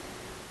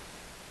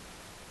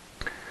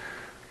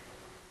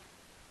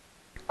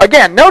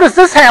 Again, notice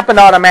this happened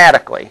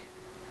automatically,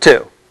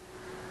 too.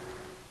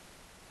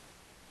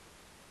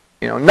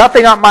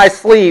 Nothing up my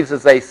sleeves,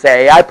 as they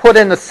say. I put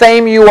in the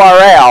same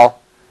URL,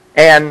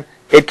 and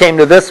it came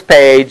to this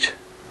page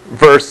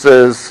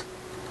versus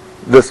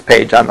this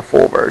page on the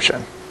full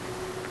version.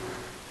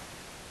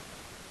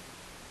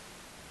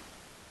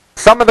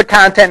 Some of the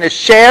content is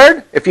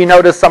shared. If you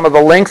notice, some of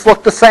the links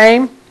look the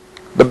same.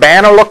 The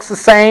banner looks the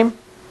same.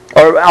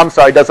 Or, I'm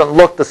sorry, it doesn't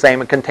look the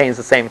same. It contains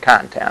the same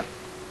content.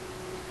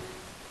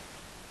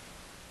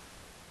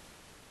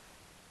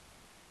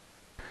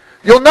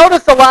 You'll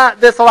notice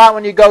this a lot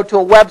when you go to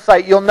a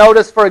website. You'll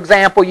notice, for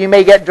example, you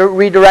may get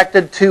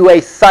redirected to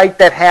a site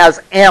that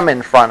has M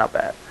in front of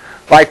it.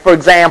 Like, for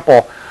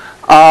example,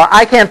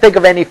 I can't think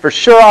of any for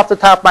sure off the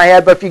top of my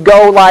head, but if you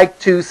go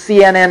to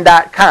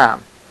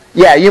CNN.com,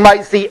 yeah, you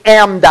might see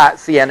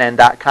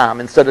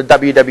m.cnn.com instead of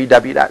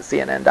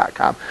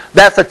www.cnn.com.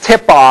 That's a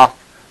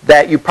tip-off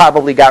that you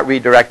probably got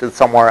redirected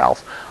somewhere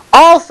else.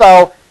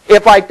 Also,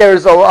 if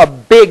there's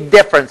a big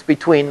difference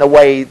between the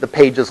way the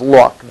pages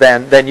look,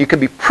 then you can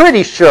be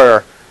pretty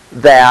sure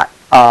that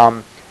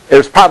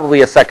there's probably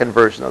a second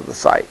version of the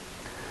site.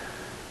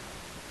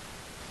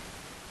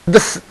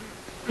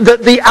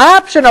 The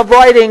option of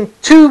writing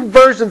two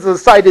versions of the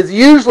site is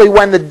usually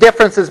when the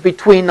differences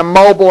between the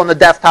mobile and the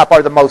desktop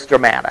are the most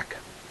dramatic.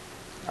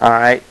 All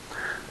right.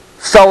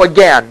 So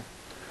again,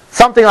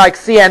 something like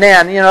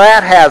CNN,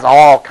 that has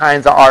all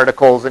kinds of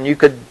articles, and you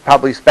could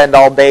probably spend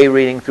all day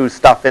reading through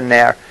stuff in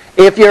there.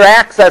 If you're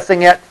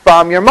accessing it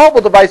from your mobile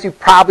device, you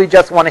probably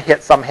just want to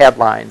hit some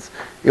headlines.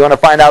 You want to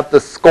find out the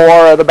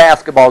score of the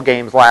basketball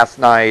games last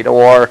night,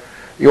 or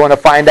you want to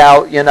find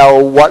out,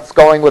 what's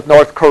going with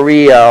North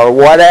Korea or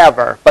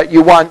whatever. But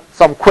you want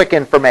some quick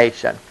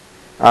information.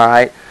 All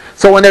right.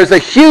 So when there's a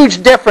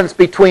huge difference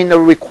between the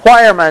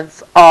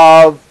requirements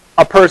of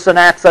a person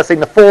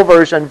accessing the full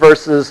version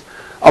versus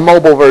a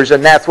mobile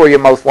version, that's where you're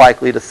most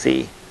likely to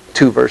see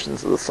two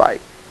versions of the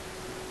site.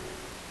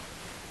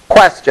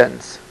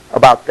 Questions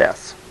about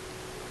this?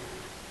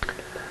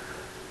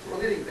 We're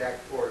leading back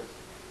towards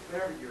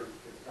whenever you're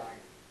designing.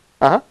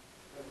 Uh-huh.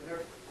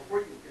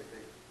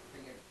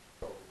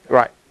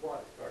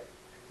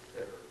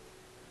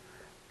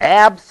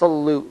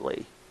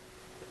 Absolutely.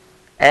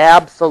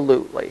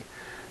 Absolutely.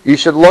 You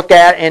should look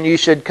at and you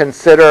should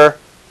consider,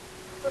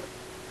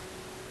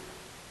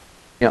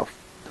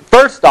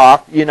 first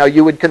off,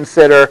 you would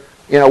consider,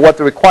 what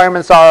the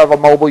requirements are of a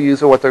mobile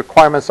user, what the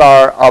requirements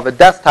are of a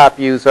desktop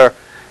user,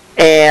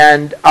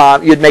 and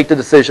you'd make the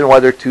decision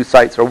whether 2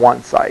 sites or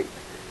 1 site.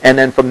 And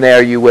then from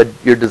there,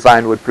 your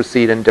design would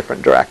proceed in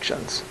different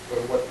directions. So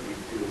what do we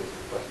do is the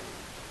question.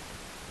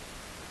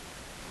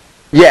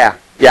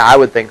 Yeah, I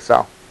would think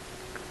so.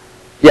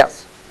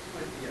 Yes. This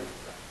might be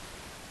outside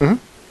Mm-hmm. the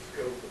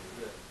scope of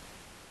this.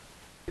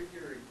 Give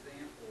your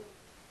example.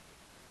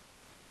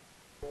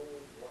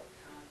 What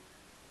content?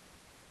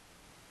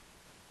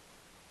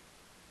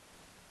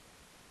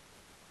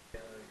 Your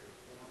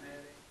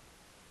formatting,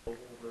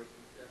 mobile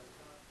versus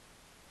desktop.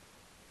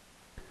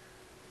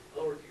 In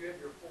other words, you have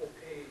your full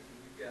page and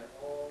you've got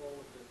all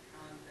of this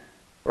content.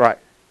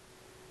 Right.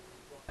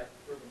 But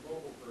for the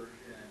mobile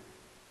version,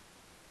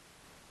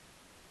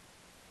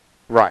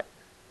 Right.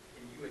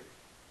 can you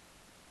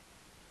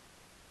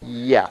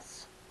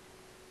Yes.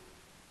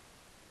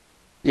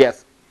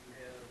 Yes.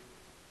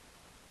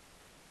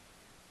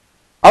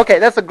 Okay,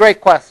 that's a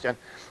great question.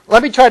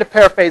 Let me try to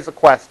paraphrase the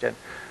question.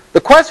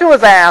 The question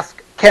was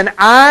asked, can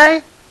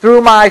I,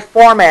 through my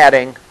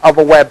formatting of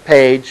a web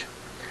page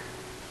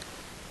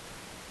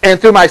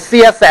and through my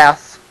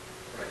CSS,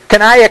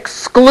 can I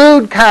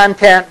exclude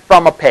content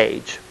from a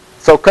page?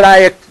 So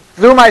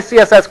through my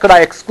CSS, could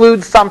I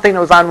exclude something that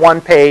was on one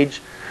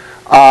page,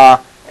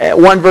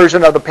 one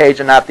version of the page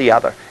and not the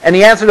other? And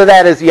the answer to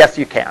that is yes,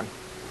 you can.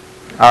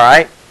 All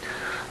right?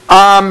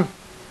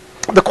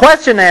 The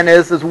question then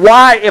is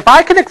why, if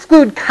I can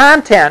exclude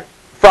content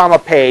from a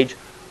page,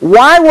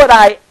 why would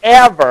I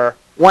ever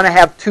want to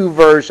have 2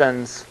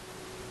 versions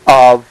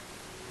of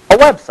a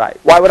website?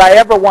 Why would I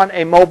ever want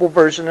a mobile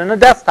version and a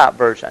desktop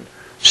version?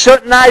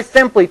 Shouldn't I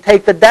simply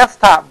take the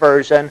desktop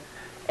version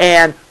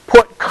and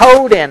put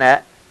code in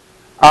it,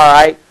 all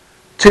right,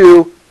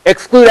 to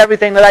exclude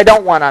everything that I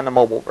don't want on the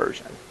mobile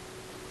version?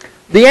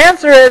 The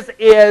answer is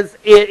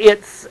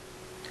it's,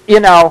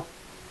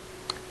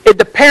 it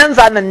depends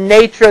on the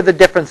nature of the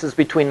differences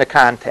between the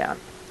content.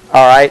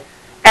 All right?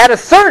 At a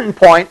certain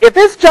point, if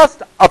it's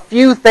just a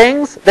few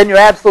things, then you're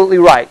absolutely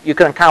right. You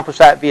can accomplish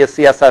that via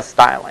CSS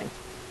styling.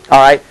 All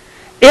right?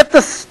 If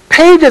the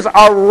pages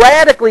are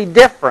radically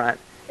different,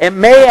 it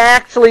may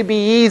actually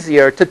be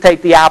easier to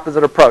take the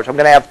opposite approach. I'm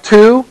going to have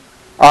 2.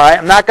 All right?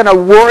 I'm not going to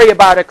worry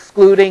about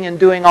excluding and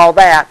doing all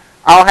that.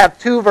 I'll have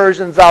 2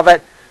 versions of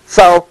it.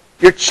 So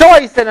your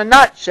choice in a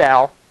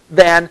nutshell,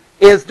 then,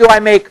 is do I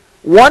make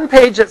 1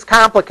 page that's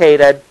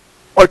complicated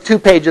or 2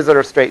 pages that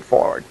are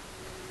straightforward?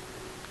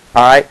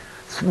 All right?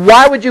 So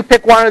why would you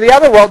pick one or the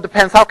other? Well, it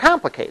depends how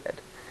complicated.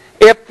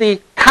 If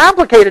the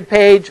complicated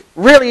page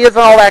really isn't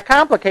all that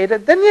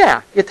complicated, then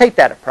yeah, you take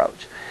that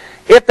approach.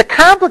 If the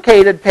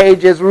complicated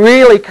page is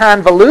really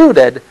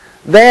convoluted,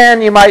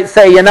 then you might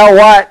say, you know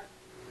what?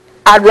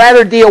 I'd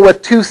rather deal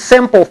with 2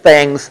 simple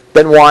things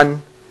than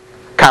 1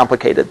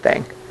 complicated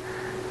thing.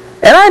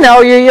 And I know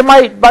you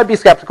might be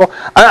skeptical.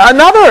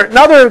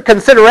 Another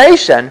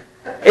consideration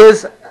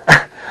is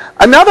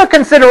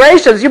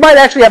you might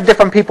actually have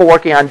different people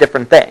working on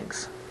different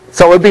things.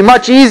 So it would be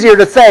much easier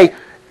to say,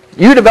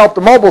 you develop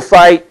the mobile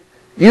site,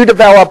 you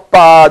develop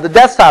the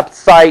desktop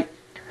site,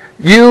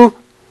 you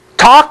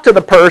talk to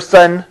the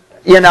person,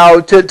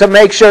 to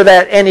make sure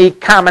that any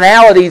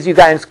commonalities you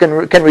guys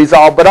can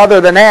resolve. But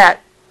other than that,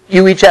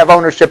 you each have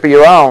ownership of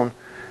your own,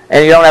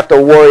 and you don't have to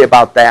worry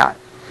about that.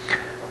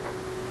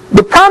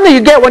 The problem that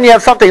you get when you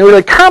have something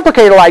really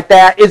complicated like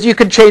that is you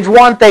could change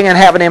one thing and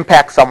have an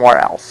impact somewhere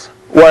else.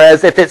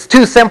 Whereas if it's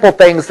 2 simple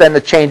things, then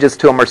the changes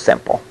to them are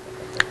simple.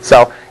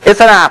 So it's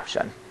an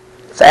option.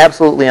 It's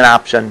absolutely an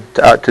option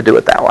to do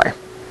it that way.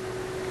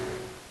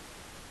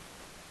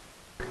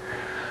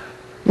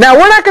 Now,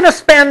 we're not going to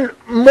spend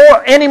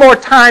any more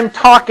time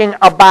talking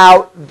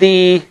about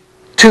the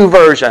 2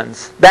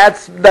 versions.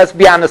 That's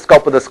beyond the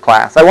scope of this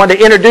class. I wanted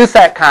to introduce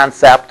that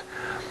concept.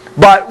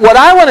 But what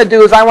I want to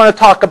do is I want to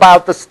talk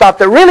about the stuff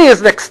that really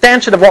is an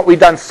extension of what we've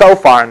done so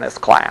far in this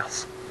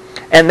class.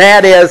 And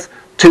that is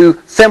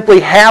to simply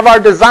have our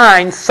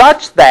design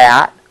such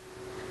that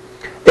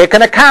it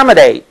can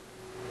accommodate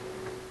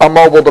a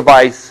mobile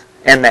device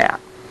and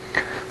that.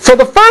 So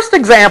the first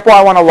example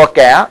I want to look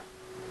at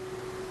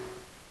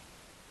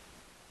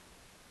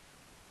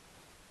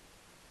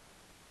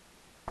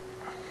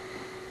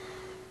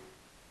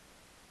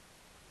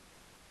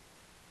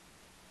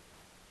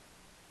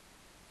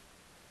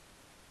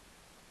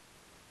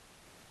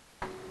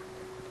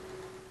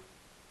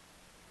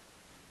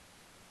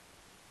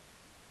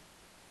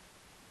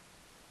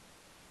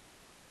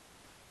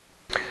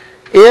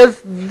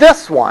is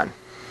this one.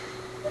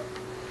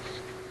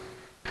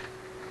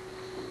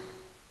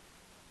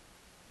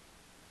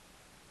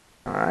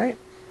 All right.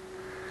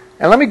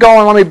 And let me go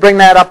and let me bring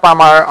that up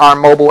on our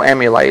mobile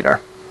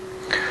emulator.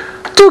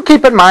 Do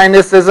keep in mind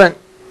this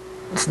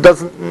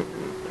does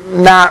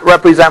not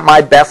represent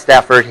my best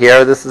effort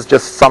here. This is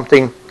just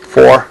something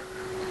for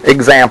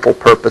example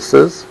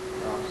purposes.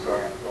 I'm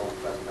sorry, I'm going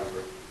fast enough.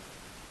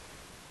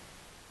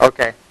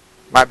 Okay,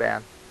 my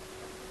bad.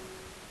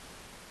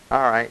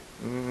 All right,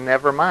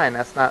 never mind.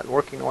 That's not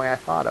working the way I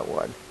thought it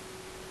would.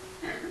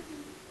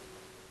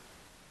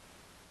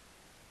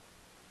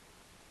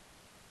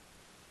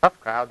 Tough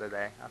crowd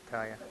today, I'll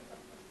tell you.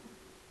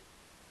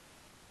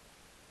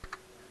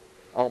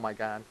 Oh my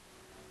God.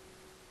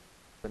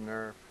 The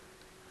nerve.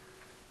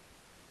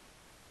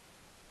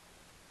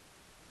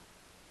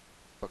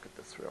 Look at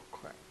this real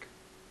quick.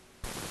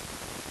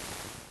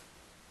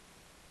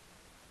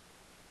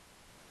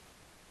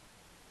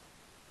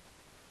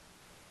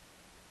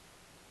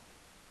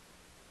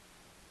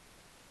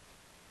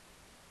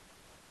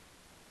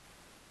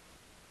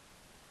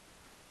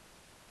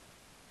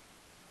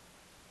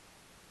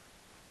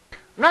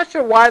 I'm not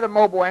sure why the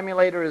mobile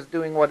emulator is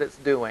doing what it's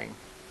doing.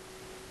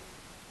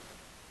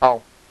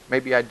 Oh,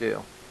 maybe I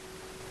do.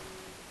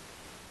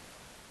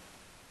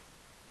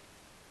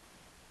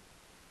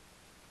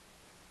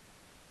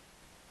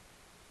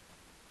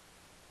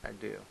 I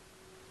do.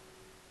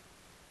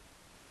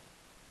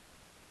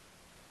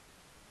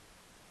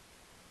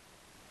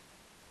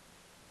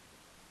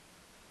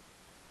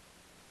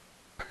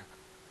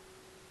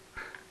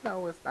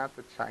 No, it's not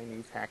the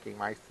Chinese hacking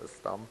my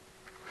system.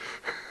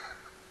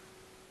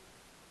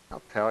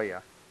 I'll tell you.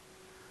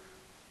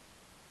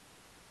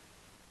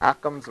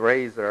 Occam's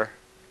razor.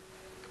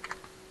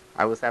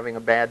 I was having a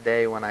bad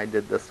day when I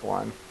did this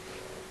one.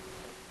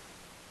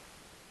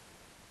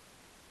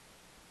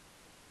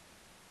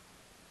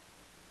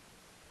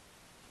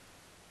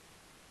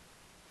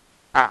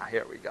 Ah,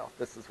 here we go.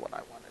 This is what I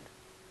wanted.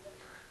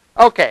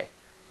 Okay.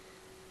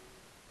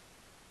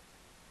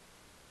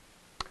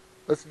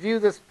 Let's view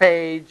this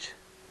page.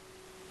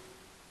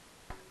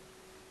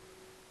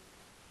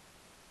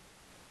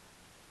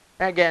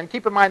 Again,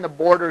 keep in mind the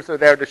borders are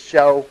there to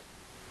show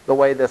the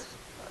way this,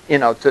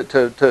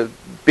 to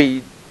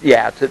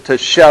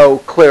show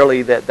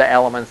clearly the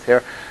elements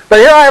here. But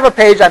here I have a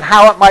page on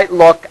how it might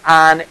look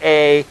on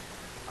a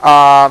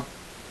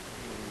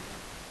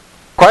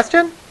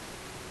question?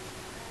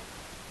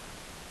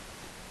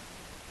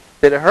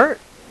 Did it hurt?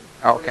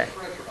 Okay.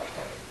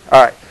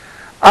 All right.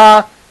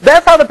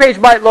 That's how the page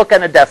might look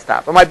on a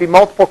desktop. It might be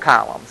multiple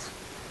columns.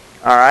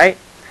 All right.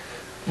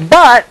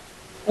 But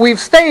we've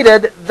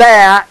stated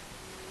that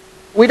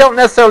we don't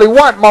necessarily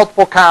want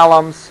multiple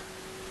columns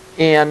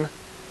in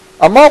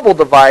a mobile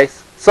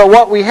device. So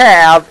what we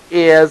have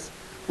is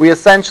we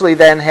essentially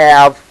then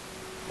have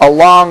a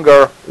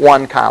longer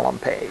one-column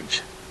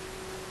page.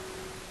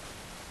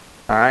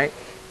 All right.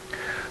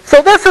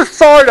 So this is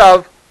sort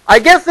of, I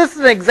guess this is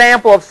an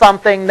example of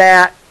something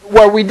that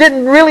where we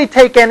didn't really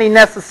take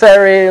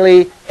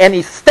necessarily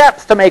any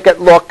steps to make it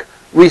look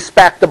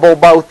respectable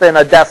both in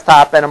a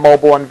desktop and a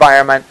mobile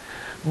environment.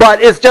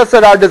 But it's just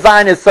that our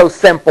design is so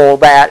simple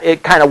that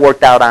it kind of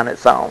worked out on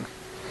its own.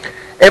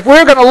 If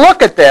we're going to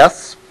look at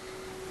this,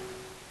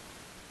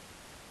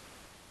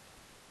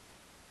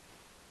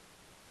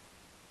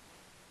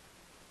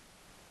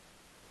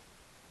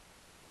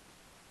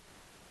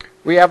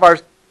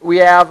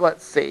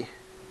 let's see.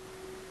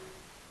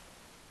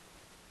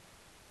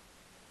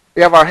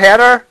 We have our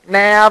header,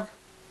 nav,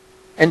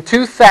 and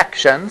two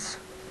sections.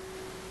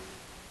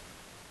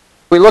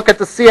 We look at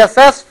the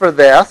CSS for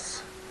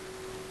this.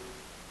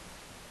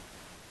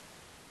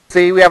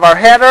 See, we have our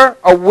header,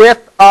 a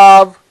width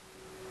of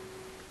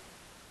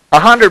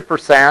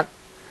 100%,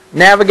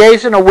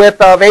 navigation, a width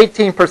of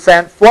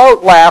 18%,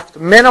 float left,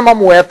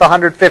 minimum width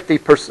 150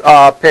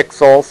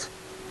 pixels,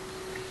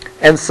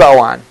 and so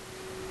on.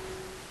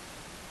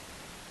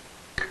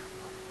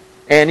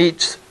 And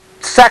each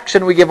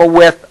section we give a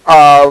width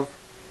of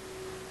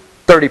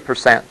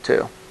 30%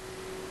 to.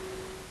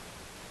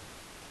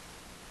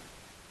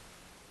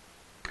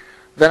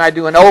 Then I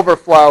do an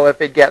overflow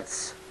if it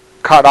gets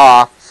cut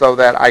off so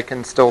that I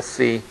can still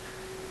see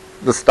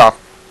the stuff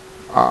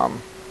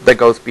that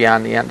goes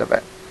beyond the end of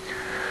it.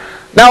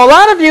 Now, a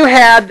lot of you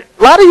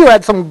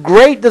had some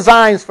great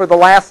designs for the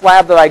last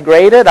lab that I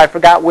graded. I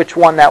forgot which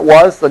one that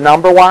was, the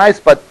number-wise,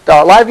 but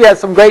a lot of you had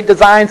some great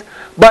designs.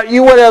 But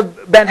you would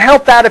have been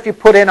helped out if you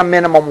put in a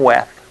minimum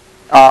width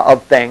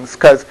of things,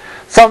 because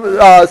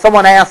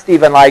someone asked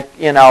even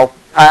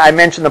I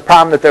mentioned the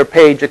problem that their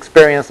page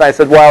experienced. I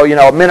said, well,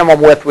 a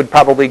minimum width would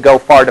probably go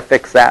far to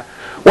fix that.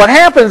 What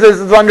happens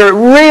is under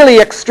really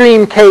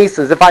extreme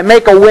cases, if I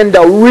make a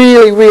window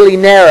really, really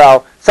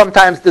narrow,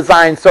 sometimes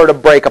designs sort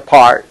of break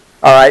apart,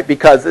 all right,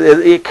 because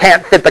it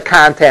can't fit the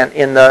content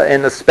in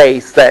the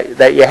space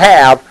that you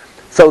have,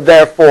 so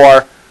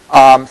therefore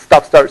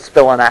stuff starts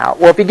spilling out.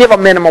 Well, if you give a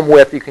minimum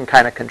width, you can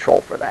kind of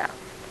control for that.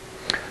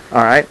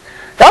 All right.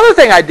 The other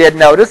thing I did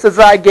notice is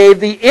that I gave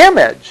the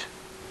image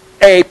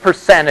a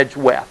percentage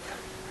width,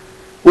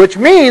 which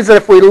means that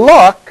if we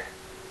look,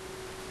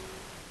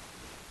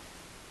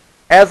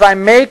 as I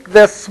make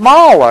this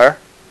smaller,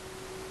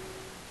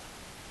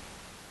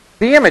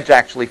 the image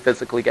actually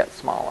physically gets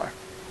smaller.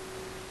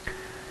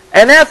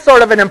 And that's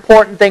sort of an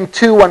important thing,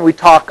 too, when we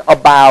talk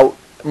about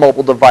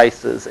mobile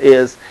devices,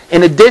 is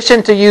in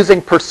addition to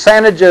using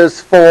percentages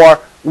for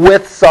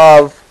widths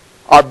of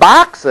our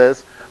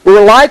boxes,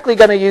 We're likely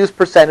going to use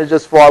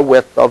percentages for our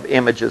width of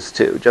images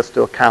too, just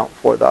to account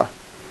for the,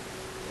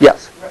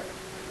 yes? Right.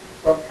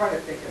 So I'm trying to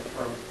think in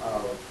terms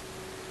of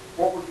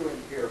what we're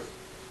doing here,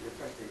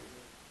 essentially,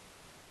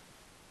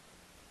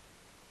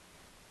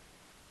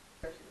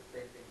 actually the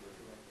same thing we're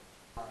doing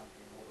on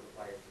the mobile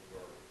devices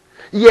or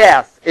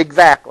Yes,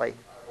 exactly.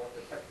 what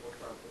the technical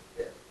term for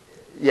this is.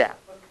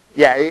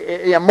 Yeah,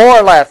 yeah, more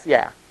or less,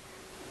 yeah.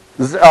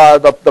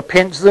 The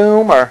pinch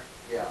zoom, or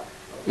Yeah.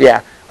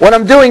 yeah. When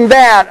I'm doing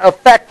that,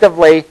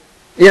 effectively,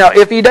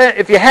 if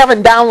you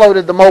haven't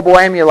downloaded the mobile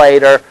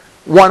emulator,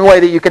 one way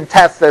that you can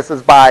test this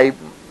is by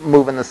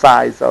moving the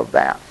size of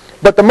that.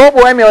 But the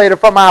mobile emulator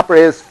from Opera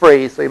is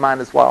free, so you might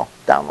as well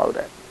download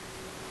it.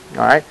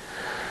 All right.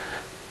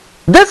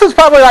 This is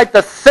probably like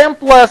the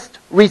simplest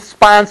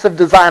responsive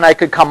design I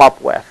could come up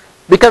with,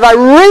 because I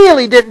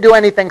really didn't do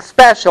anything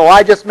special.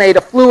 I just made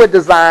a fluid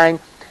design,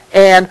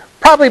 and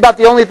probably about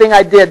the only thing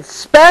I did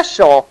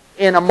special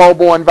in a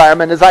mobile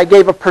environment is I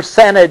gave a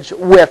percentage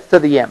width to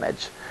the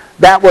image.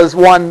 That was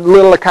one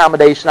little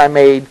accommodation I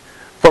made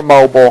for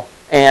mobile.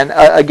 And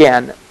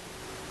again,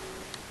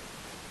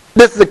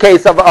 this is a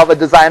case of a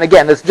design,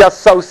 again, it's just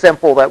so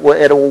simple that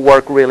it will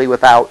work really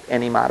without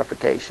any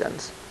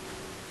modifications.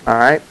 All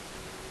right.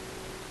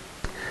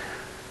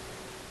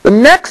 The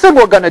next thing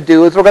we're going to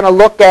do is we're going to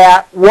look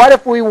at what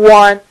if we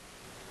want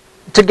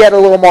to get a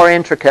little more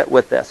intricate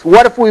with this.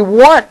 What if we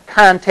want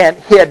content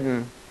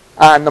hidden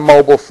on the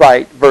mobile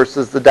site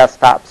versus the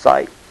desktop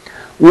site?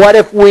 What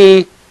if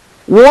we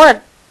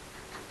want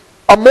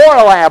a more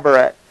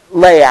elaborate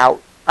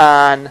layout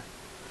on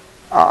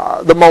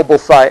the mobile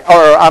site,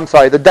 or I'm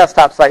sorry, the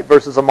desktop site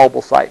versus a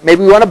mobile site?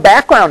 Maybe we want a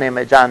background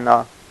image on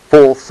the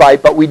full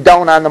site, but we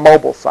don't on the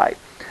mobile site.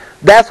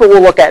 That's what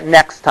we'll look at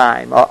next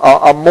time,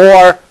 a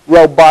more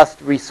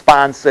robust,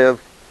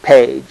 responsive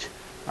page.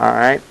 All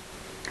right?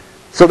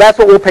 So that's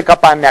what we'll pick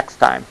up on next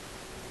time.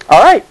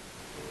 All right.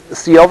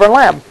 See you over in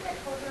lab.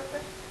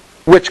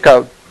 Which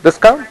code? This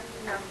code?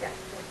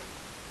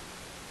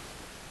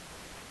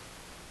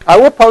 I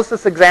will post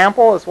this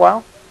example as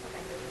well.